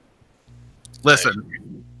remake.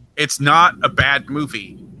 Listen, it's not a bad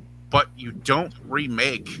movie, but you don't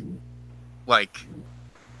remake like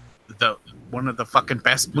one of the fucking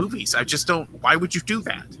best movies. I just don't. Why would you do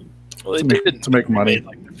that? Well, they didn't to make money.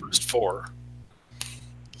 Like the first 4.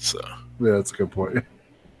 So yeah, that's a good point.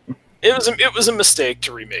 It was a mistake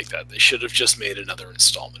to remake that. They should have just made another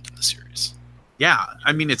installment in the series. Yeah,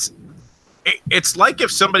 I mean it's like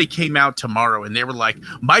if somebody came out tomorrow and they were like,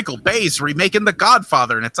 Michael Bay's remaking The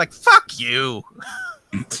Godfather, and it's like, fuck you.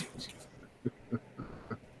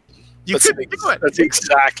 You couldn't do it. That's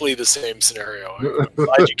exactly the same scenario. I'm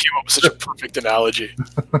glad you came up with such a perfect analogy.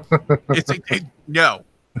 No.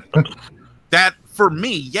 That, for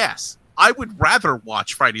me, yes. I would rather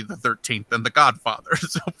watch Friday the 13th than The Godfather.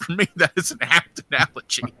 So for me, that is an apt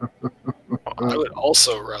analogy. I would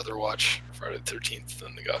also rather watch Friday the 13th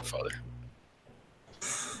than The Godfather.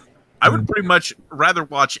 I would pretty much rather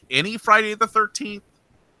watch any Friday the 13th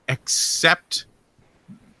except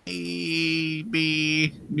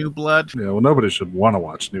maybe New Blood. Yeah, well, nobody should want to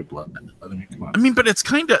watch New Blood. I mean, come on. I mean, but it's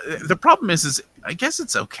kind of... The problem is I guess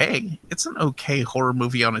it's okay. It's an okay horror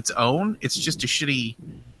movie on its own. It's just a shitty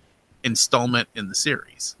installment in the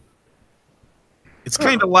series. It's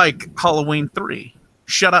kind of like Halloween 3.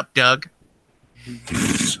 Shut up, Doug.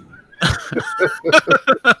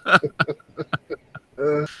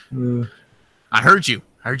 I heard you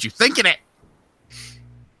thinking it.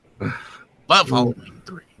 Love Halloween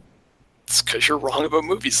 3. It's because you're wrong about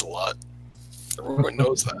movies a lot. Everyone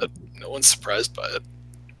knows that. No one's surprised by it.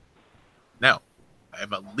 No. I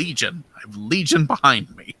have legion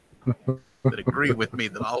behind me that agree with me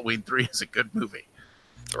that Halloween 3 is a good movie.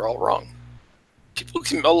 They're all wrong.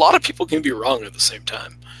 A lot of people can be wrong at the same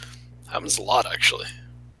time. Happens a lot, actually.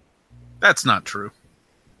 That's not true.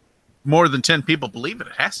 More than 10 people believe it.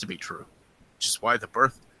 It has to be true. Which is why the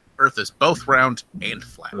Earth is both round and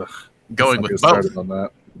flat. Ugh, Going with both. On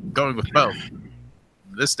that. Going with both.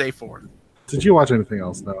 This day forth. Did you watch anything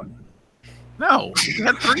else, Noah? No. We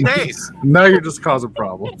had 3 days. Now you're just causing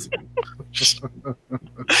problems.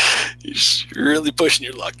 You're really pushing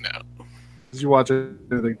your luck now. Did you watch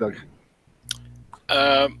anything, Doug?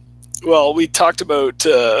 Well, we talked about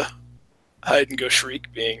Hide and Go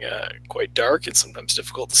Shriek being quite dark and sometimes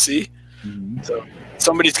difficult to see. Mm-hmm. So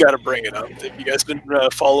somebody's got to bring it up. Have you guys been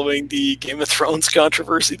following the Game of Thrones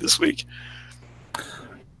controversy this week?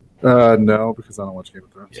 No, because I don't watch Game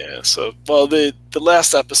of Thrones. Yeah, so, well, the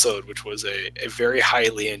last episode, which was a very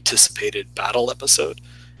highly anticipated battle episode,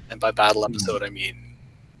 and by battle episode, I mean,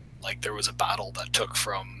 like, there was a battle that took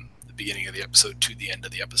from the beginning of the episode to the end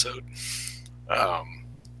of the episode.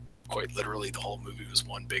 Quite literally, the whole movie was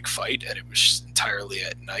one big fight, and it was entirely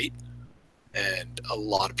at night. And a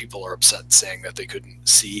lot of people are upset, saying that they couldn't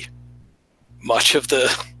see much of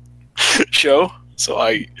the show. So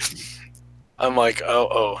I'm like,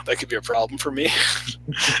 oh, that could be a problem for me.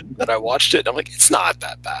 That I watched it, and I'm like, it's not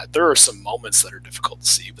that bad. There are some moments that are difficult to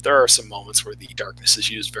see, but there are some moments where the darkness is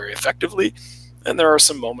used very effectively, and there are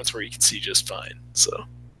some moments where you can see just fine. So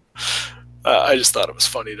I just thought it was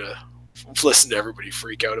funny to listen to everybody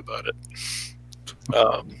freak out about it.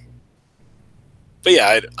 But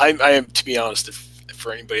yeah, I am, to be honest, if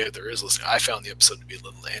for anybody out there is listening, I found the episode to be a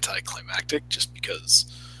little anticlimactic, just because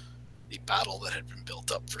the battle that had been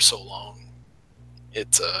built up for so long,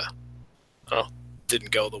 it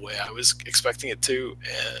didn't go the way I was expecting it to.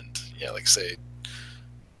 And yeah, like I say,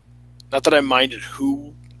 not that I minded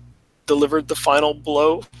who delivered the final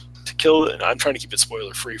blow to kill it, and I'm trying to keep it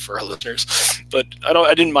spoiler free for our listeners, but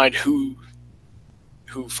I didn't mind who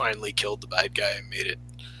finally killed the bad guy and made it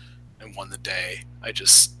and won the day. I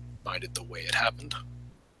just minded the way it happened.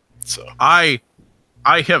 So I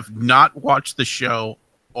have not watched the show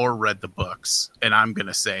or read the books, and I'm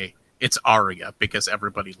gonna say it's Arya because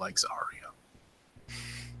everybody likes Arya.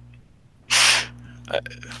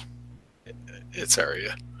 It's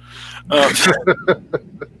Arya.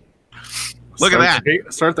 Look at that.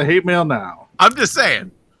 Start the hate mail now. I'm just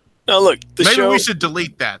saying. Now look, Maybe we should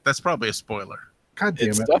delete that. That's probably a spoiler. God damn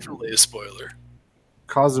it's it. definitely a spoiler.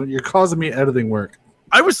 You're causing me editing work.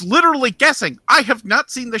 I was literally guessing. I have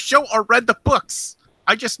not seen the show or read the books.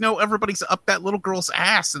 I just know everybody's up that little girl's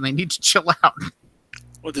ass and they need to chill out.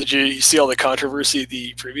 Well, did you see all the controversy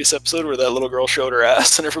the previous episode where that little girl showed her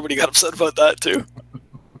ass and everybody got upset about that too?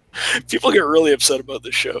 People get really upset about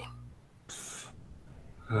this show.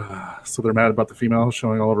 So they're mad about the female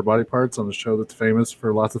showing all of her body parts on a show that's famous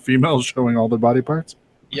for lots of females showing all their body parts?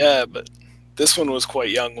 Yeah, but this one was quite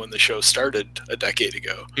young when the show started a decade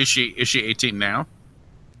ago. Is she 18 now?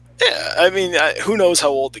 Yeah, I mean, who knows how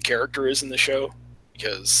old the character is in the show?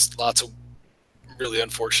 Because lots of really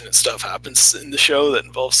unfortunate stuff happens in the show that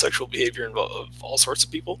involves sexual behavior of all sorts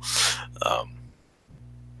of people.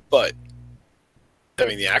 But, I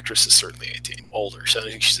mean, the actress is certainly 18, older, so I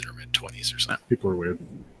think she's in her mid-20s or something. People are weird.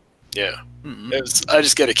 Yeah. I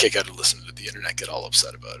just get a kick out of listening to the internet get all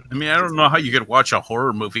upset about it. I mean, I don't know how you could watch a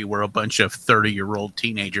horror movie where a bunch of 30-year-old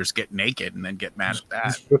teenagers get naked and then get mad at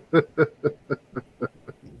that.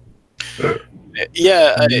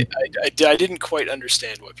 Yeah, I didn't quite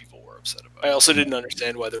understand why people were upset about it. I also didn't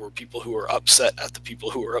understand why there were people who were upset at the people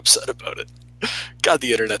who were upset about it. God,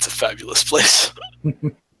 the internet's a fabulous place.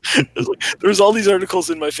 There's all these articles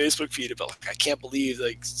in my Facebook feed about, like, I can't believe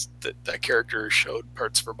like that character showed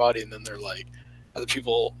parts of her body, and then they're like, other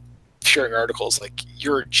people sharing articles like,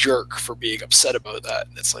 you're a jerk for being upset about that.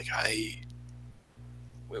 And it's like, I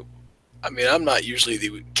mean, I'm not usually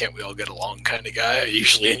the can't we all get along kind of guy. I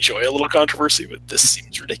usually enjoy a little controversy, but this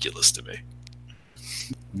seems ridiculous to me.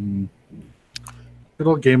 Good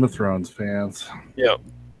old Game of Thrones fans. Yeah,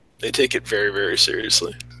 they take it very, very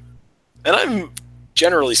seriously. And I'm,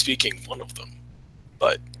 generally speaking, one of them.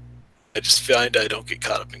 But I just find I don't get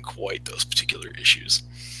caught up in quite those particular issues.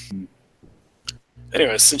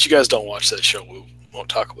 Anyway, since you guys don't watch that show, we won't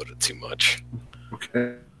talk about it too much.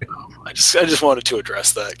 Okay. I just wanted to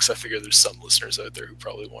address that because I figure there's some listeners out there who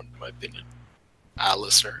probably want my opinion. A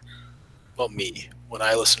listener. Well, me. When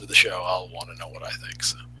I listen to the show, I'll want to know what I think.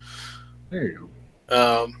 So There you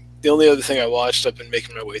go. The only other thing I watched, I've been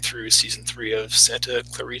making my way through season 3 of Santa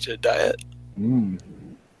Clarita Diet.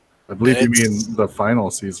 I believe you mean the final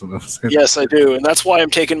season of Santa. Yes, I do, and that's why I'm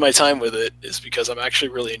taking my time with it, is because I'm actually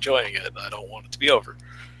really enjoying it. I don't want it to be over.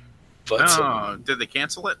 But did they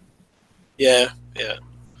cancel it? Yeah.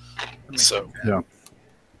 So yeah,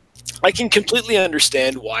 I can completely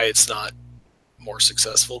understand why it's not more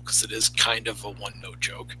successful, because it is kind of a one-note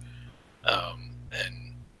joke, and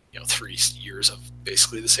 3 years of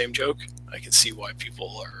basically the same joke. I can see why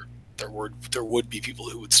people are there would be people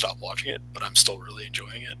who would stop watching it, but I'm still really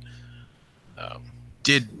enjoying it.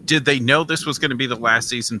 Did they know this was going to be the last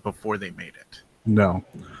season before they made it? no.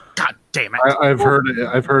 God damn it! I've heard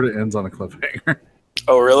it ends on a cliffhanger.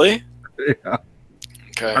 Oh, really? Yeah.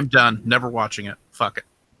 Okay. I'm done. Never watching it. Fuck it.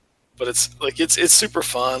 But it's super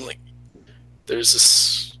fun. Like, there's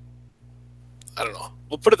this, I don't know.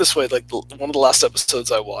 We'll put it this way. Like, one of the last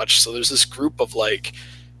episodes I watched. So there's this group of like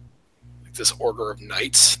this order of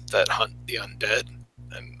knights that hunt the undead.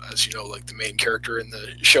 And as you know, like, the main character in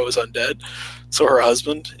the show is undead. So her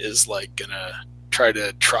husband is like gonna try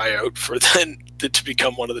out for then to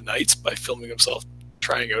become one of the knights by filming himself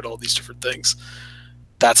trying out all these different things.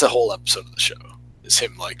 That's a whole episode of the show. Is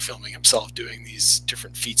him like filming himself doing these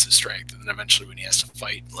different feats of strength, and then eventually when he has to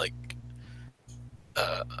fight like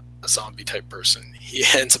a zombie type person, he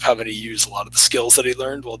ends up having to use a lot of the skills that he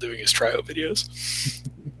learned while doing his tryout videos.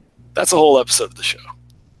 That's a whole episode of the show,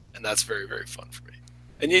 and that's very, very fun for me.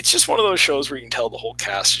 And it's just one of those shows where you can tell the whole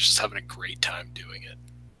cast is just having a great time doing it.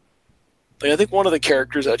 Like, I think one of the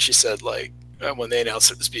characters actually said, like, when they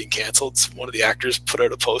announced it was being canceled, one of the actors put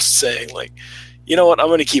out a post saying, like, you know what, I'm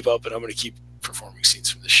going to keep up and I'm going to keep performing scenes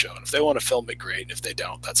from this show. And if they want to film it, great. And if they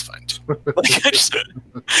don't, that's fine too.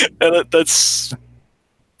 That's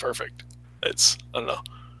perfect. I don't know.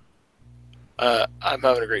 I'm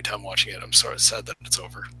having a great time watching it. I'm sorry, sad that it's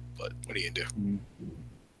over, but what are you going to do?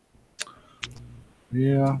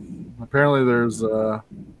 Yeah. Apparently there's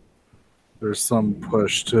some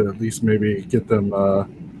push to at least maybe get them a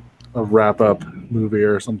wrap-up movie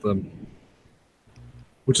or something.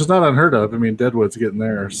 Which is not unheard of. I mean, Deadwood's getting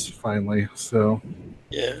theirs finally, so.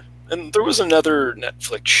 Yeah. And there was another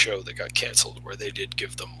Netflix show that got canceled where they did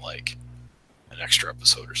give them like an extra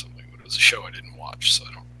episode or something, but it was a show I didn't watch, so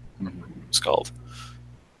I don't remember what it was called.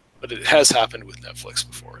 But it has happened with Netflix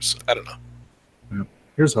before, so I don't know. Yeah.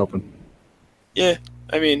 Here's hoping. Yeah,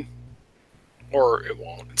 I mean, or it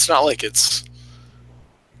won't. It's not like it's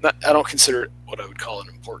not. I don't consider it what I would call an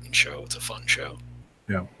important show. It's a fun show.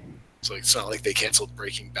 Yeah. So it's not like they canceled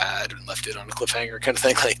Breaking Bad and left it on a cliffhanger kind of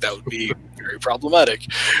thing. Like that would be very problematic.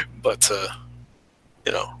 But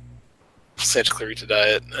Santa Clarita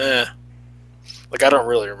Diet. Like I don't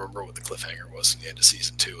really remember what the cliffhanger was in the end of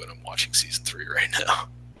season 2, and I'm watching season 3 right now.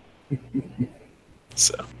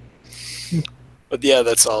 So, but yeah,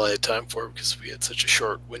 that's all I had time for because we had such a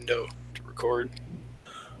short window to record.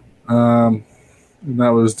 And that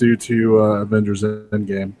was due to Avengers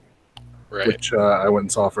Endgame. Right. Which I went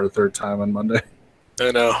and saw for a third time on Monday.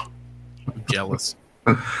 I know. I'm jealous.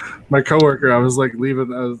 My coworker, I was like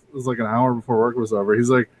leaving. It was like an hour before work was over. He's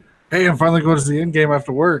like, "Hey, I'm finally going to see Endgame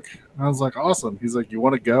after work." And I was like, "Awesome." He's like, "You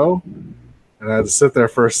want to go?" And I had to sit there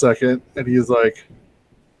for a second. And he's like,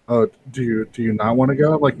 "Oh, do you not want to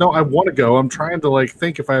go?" I'm like, "No, I want to go. I'm trying to like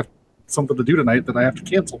think if I have something to do tonight that I have to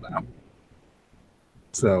cancel now."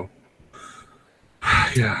 So,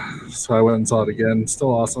 yeah. So I went and saw it again.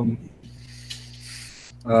 Still awesome.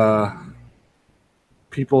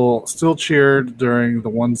 People still cheered during the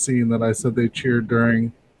one scene that I said they cheered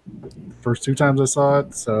during the first 2 times I saw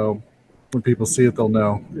it. So when people see it, they'll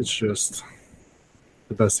know it's just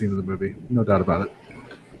the best scene of the movie. No doubt about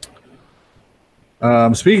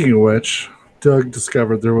it. Speaking of which, Doug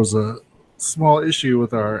discovered there was a small issue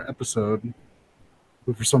with our episode.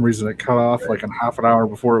 But for some reason, it cut off like a half an hour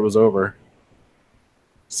before it was over.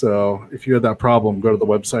 So if you had that problem, go to the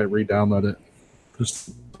website, re-download it. Just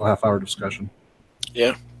a half-hour discussion.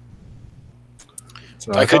 Yeah.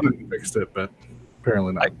 So I thought I fixed it, but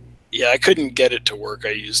apparently not. I couldn't get it to work.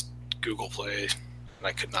 I used Google Play, and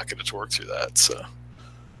I could not get it to work through that. So,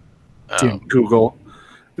 Damn, Google.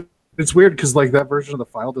 It's weird because like that version of the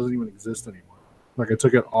file doesn't even exist anymore. Like I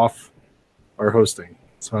took it off our hosting,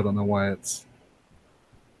 so I don't know why it's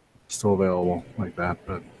still available like that.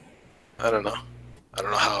 But I don't know. I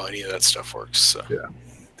don't know how any of that stuff works. So. Yeah,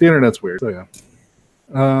 the internet's weird. So yeah.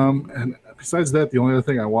 And besides that, the only other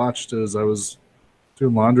thing I watched is I was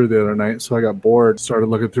doing laundry the other night, so I got bored. Started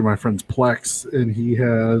looking through my friend's Plex, and he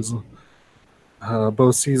has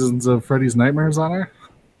both seasons of Freddy's Nightmares on there.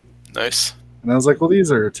 Nice. And I was like, well,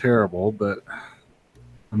 these are terrible, but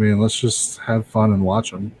I mean, let's just have fun and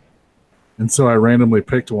watch them. And so I randomly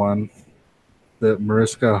picked one that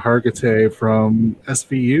Mariska Hargitay from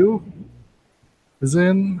SVU is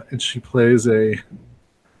in, and she plays a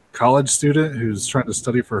college student who's trying to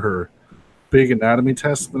study for her big anatomy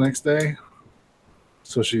test the next day.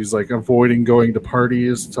 So she's like avoiding going to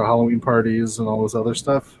parties, to Halloween parties and all this other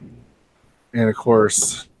stuff. And of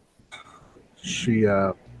course, she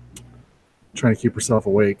trying to keep herself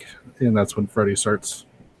awake. And that's when Freddy starts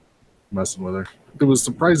messing with her. It was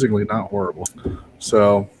surprisingly not horrible.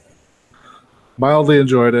 So mildly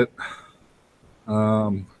enjoyed it.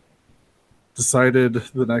 Decided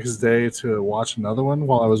the next day to watch another one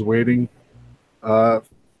while I was waiting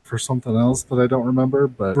for something else that I don't remember,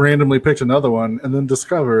 but randomly picked another one and then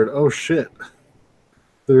discovered, oh shit,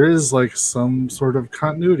 there is like some sort of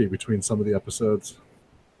continuity between some of the episodes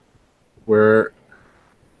where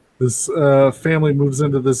this family moves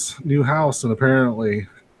into this new house, and apparently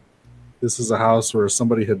this is a house where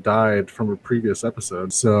somebody had died from a previous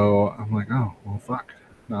episode. So I'm like, oh, well, fuck.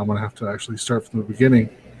 Now I'm going to have to actually start from the beginning.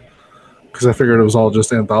 Because I figured it was all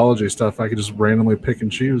just anthology stuff. I could just randomly pick and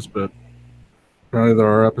choose, but apparently there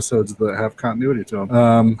are episodes that have continuity to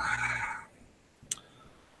them.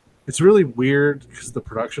 It's really weird because the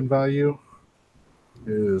production value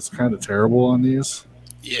is kind of terrible on these.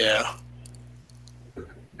 Yeah.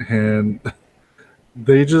 And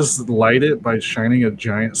they just light it by shining a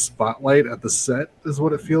giant spotlight at the set is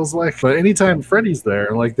what it feels like. But anytime Freddy's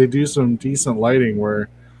there, like they do some decent lighting where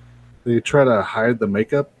they try to hide the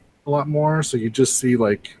makeup a lot more, so you just see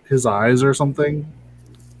like his eyes or something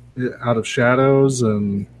out of shadows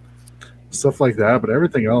and stuff like that, but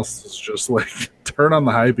everything else is just like turn on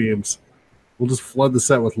the high beams, we'll just flood the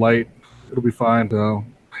set with light, it'll be fine. So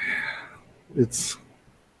it's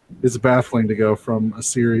baffling to go from a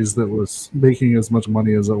series that was making as much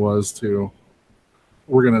money as it was to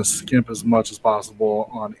we're going to skimp as much as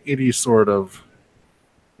possible on any sort of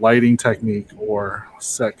lighting technique or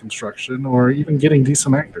set construction or even getting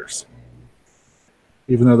decent actors.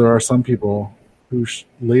 Even though there are some people who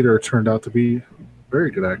later turned out to be very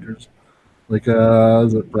good actors. Like,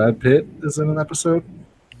 is it Brad Pitt is in an episode?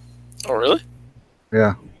 Oh, really?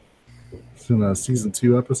 Yeah. It's in a season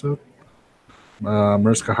 2 episode.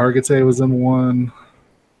 Mariska Hargitay was in one,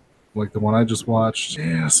 like the one I just watched.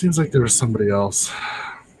 Yeah, it seems like there was somebody else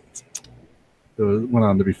that went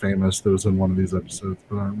on to be famous that was in one of these episodes,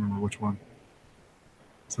 but I don't remember which one.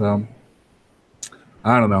 So,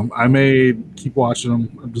 I don't know. I may keep watching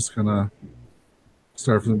them. I'm just going to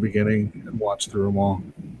start from the beginning and watch through them all.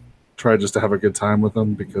 Try just to have a good time with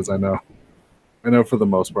them, because I know for the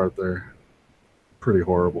most part they're pretty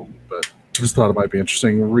horrible, but just thought it might be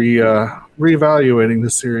interesting reevaluating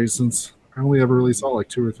this series, since I only ever really saw like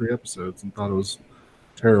 2 or 3 episodes and thought it was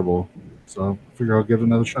terrible. So I figure I'll give it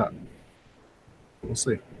another shot. We'll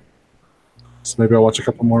see. So maybe I'll watch a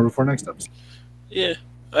couple more before next episode. Yeah,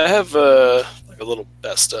 I have like a little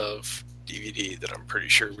best of DVD that I'm pretty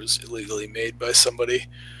sure was illegally made by somebody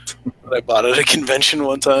that I bought at a convention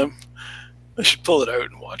one time. I should pull it out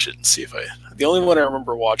and watch it and see if the only one I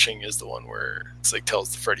remember watching is the one where it's like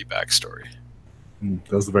tells the Freddy backstory.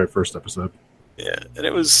 That was the very first episode. Yeah, and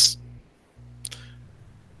it was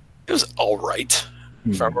all right,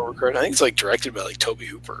 if I remember correctly. I think it's like directed by like Tobe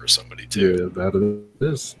Hooper or somebody too. Yeah, that it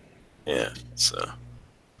is. Yeah, so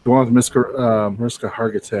the one with Mariska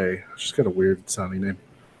Hargitay. She's got a weird sounding name.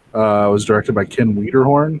 Was directed by Ken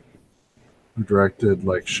Wiederhorn, who directed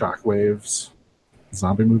like Shockwaves,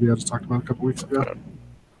 zombie movie I just talked about a couple weeks ago.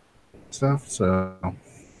 Stuff. So,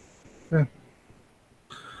 yeah,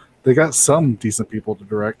 they got some decent people to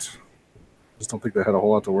direct. Just don't think they had a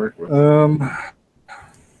whole lot to work with.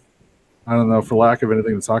 I don't know. For lack of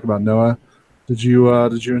anything to talk about, Noah, did you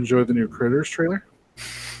enjoy the new Critters trailer?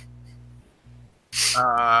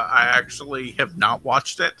 I actually have not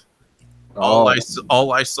watched it. All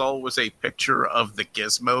I saw was a picture of the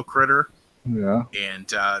Gizmo critter. Yeah, and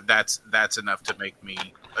that's enough to make me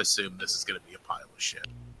assume this is going to be a pile of shit.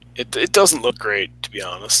 It doesn't look great, to be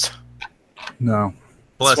honest. No.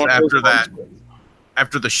 Plus,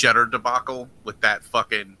 after the Shudder debacle with that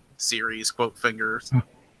fucking series, quote fingers,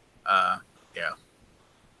 yeah,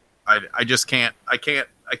 I just can't. I can't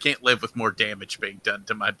live with more damage being done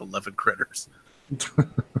to my beloved critters.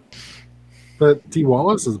 But T.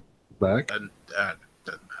 Wallace is back. And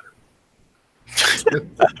doesn't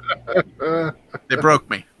matter. They broke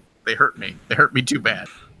me. They hurt me. They hurt me too bad.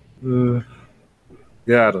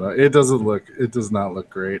 Yeah, I don't know. It does not look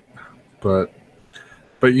great, but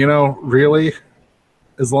you know, really,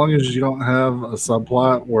 as long as you don't have a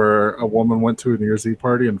subplot where a woman went to a New Year's Eve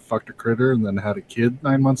party and fucked a critter and then had a kid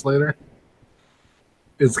 9 months later,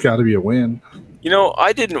 it's got to be a win. You know,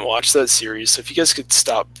 I didn't watch that series, so if you guys could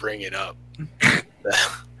stop bringing it up.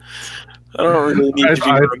 I don't really need to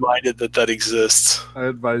be reminded that exists. I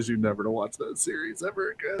advise you never to watch that series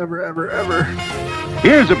ever again. Ever.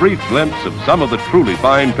 Here's a brief glimpse of some of the truly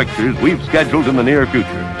fine pictures we've scheduled in the near future.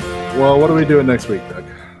 Well, what are we doing next week, Doug?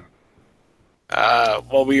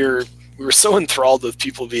 Well, we were so enthralled with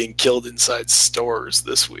people being killed inside stores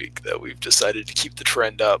this week that we've decided to keep the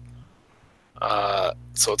trend up.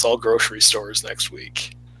 So it's all grocery stores next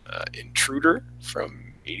week. Intruder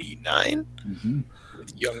from '89. Mm-hmm.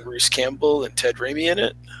 With young Bruce Campbell and Ted Raimi in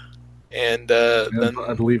it. And then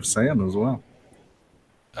I believe Sam as well.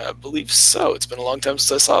 I believe so. It's been a long time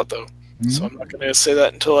since I saw it, though. Mm-hmm. So I'm not going to say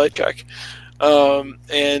that until I check.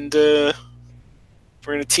 And we're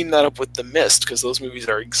going to team that up with The Mist, because those movies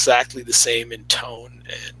are exactly the same in tone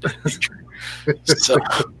and nature. So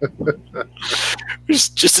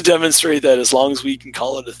just to demonstrate that as long as we can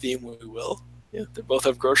call it a theme, we will. Yeah, they both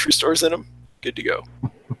have grocery stores in them. Good to go.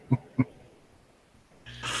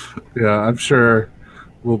 Yeah, I'm sure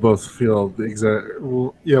we'll both feel the exact.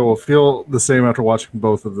 We'll feel the same after watching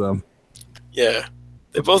both of them. Yeah,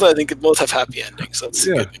 I think they both have happy endings. That's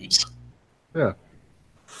good news. Yeah.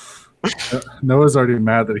 Noah's already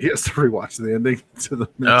mad that he has to rewatch the ending to The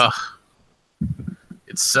Mist.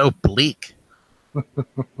 It's so bleak.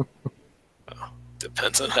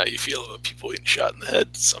 Depends on how you feel about people getting shot in the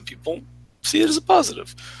head. Some people see it as a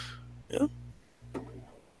positive. Yeah.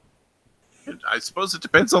 I suppose it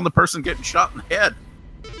depends on the person getting shot in the head.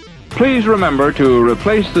 Please remember to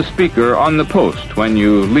replace the speaker on the post when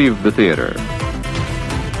you leave the theater.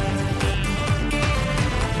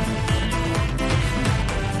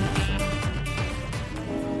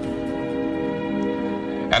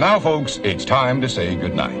 And now, folks, it's time to say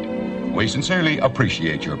goodnight. We sincerely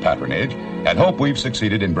appreciate your patronage and hope we've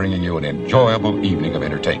succeeded in bringing you an enjoyable evening of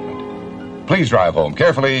entertainment. Please drive home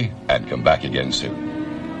carefully and come back again soon.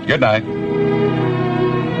 Good night.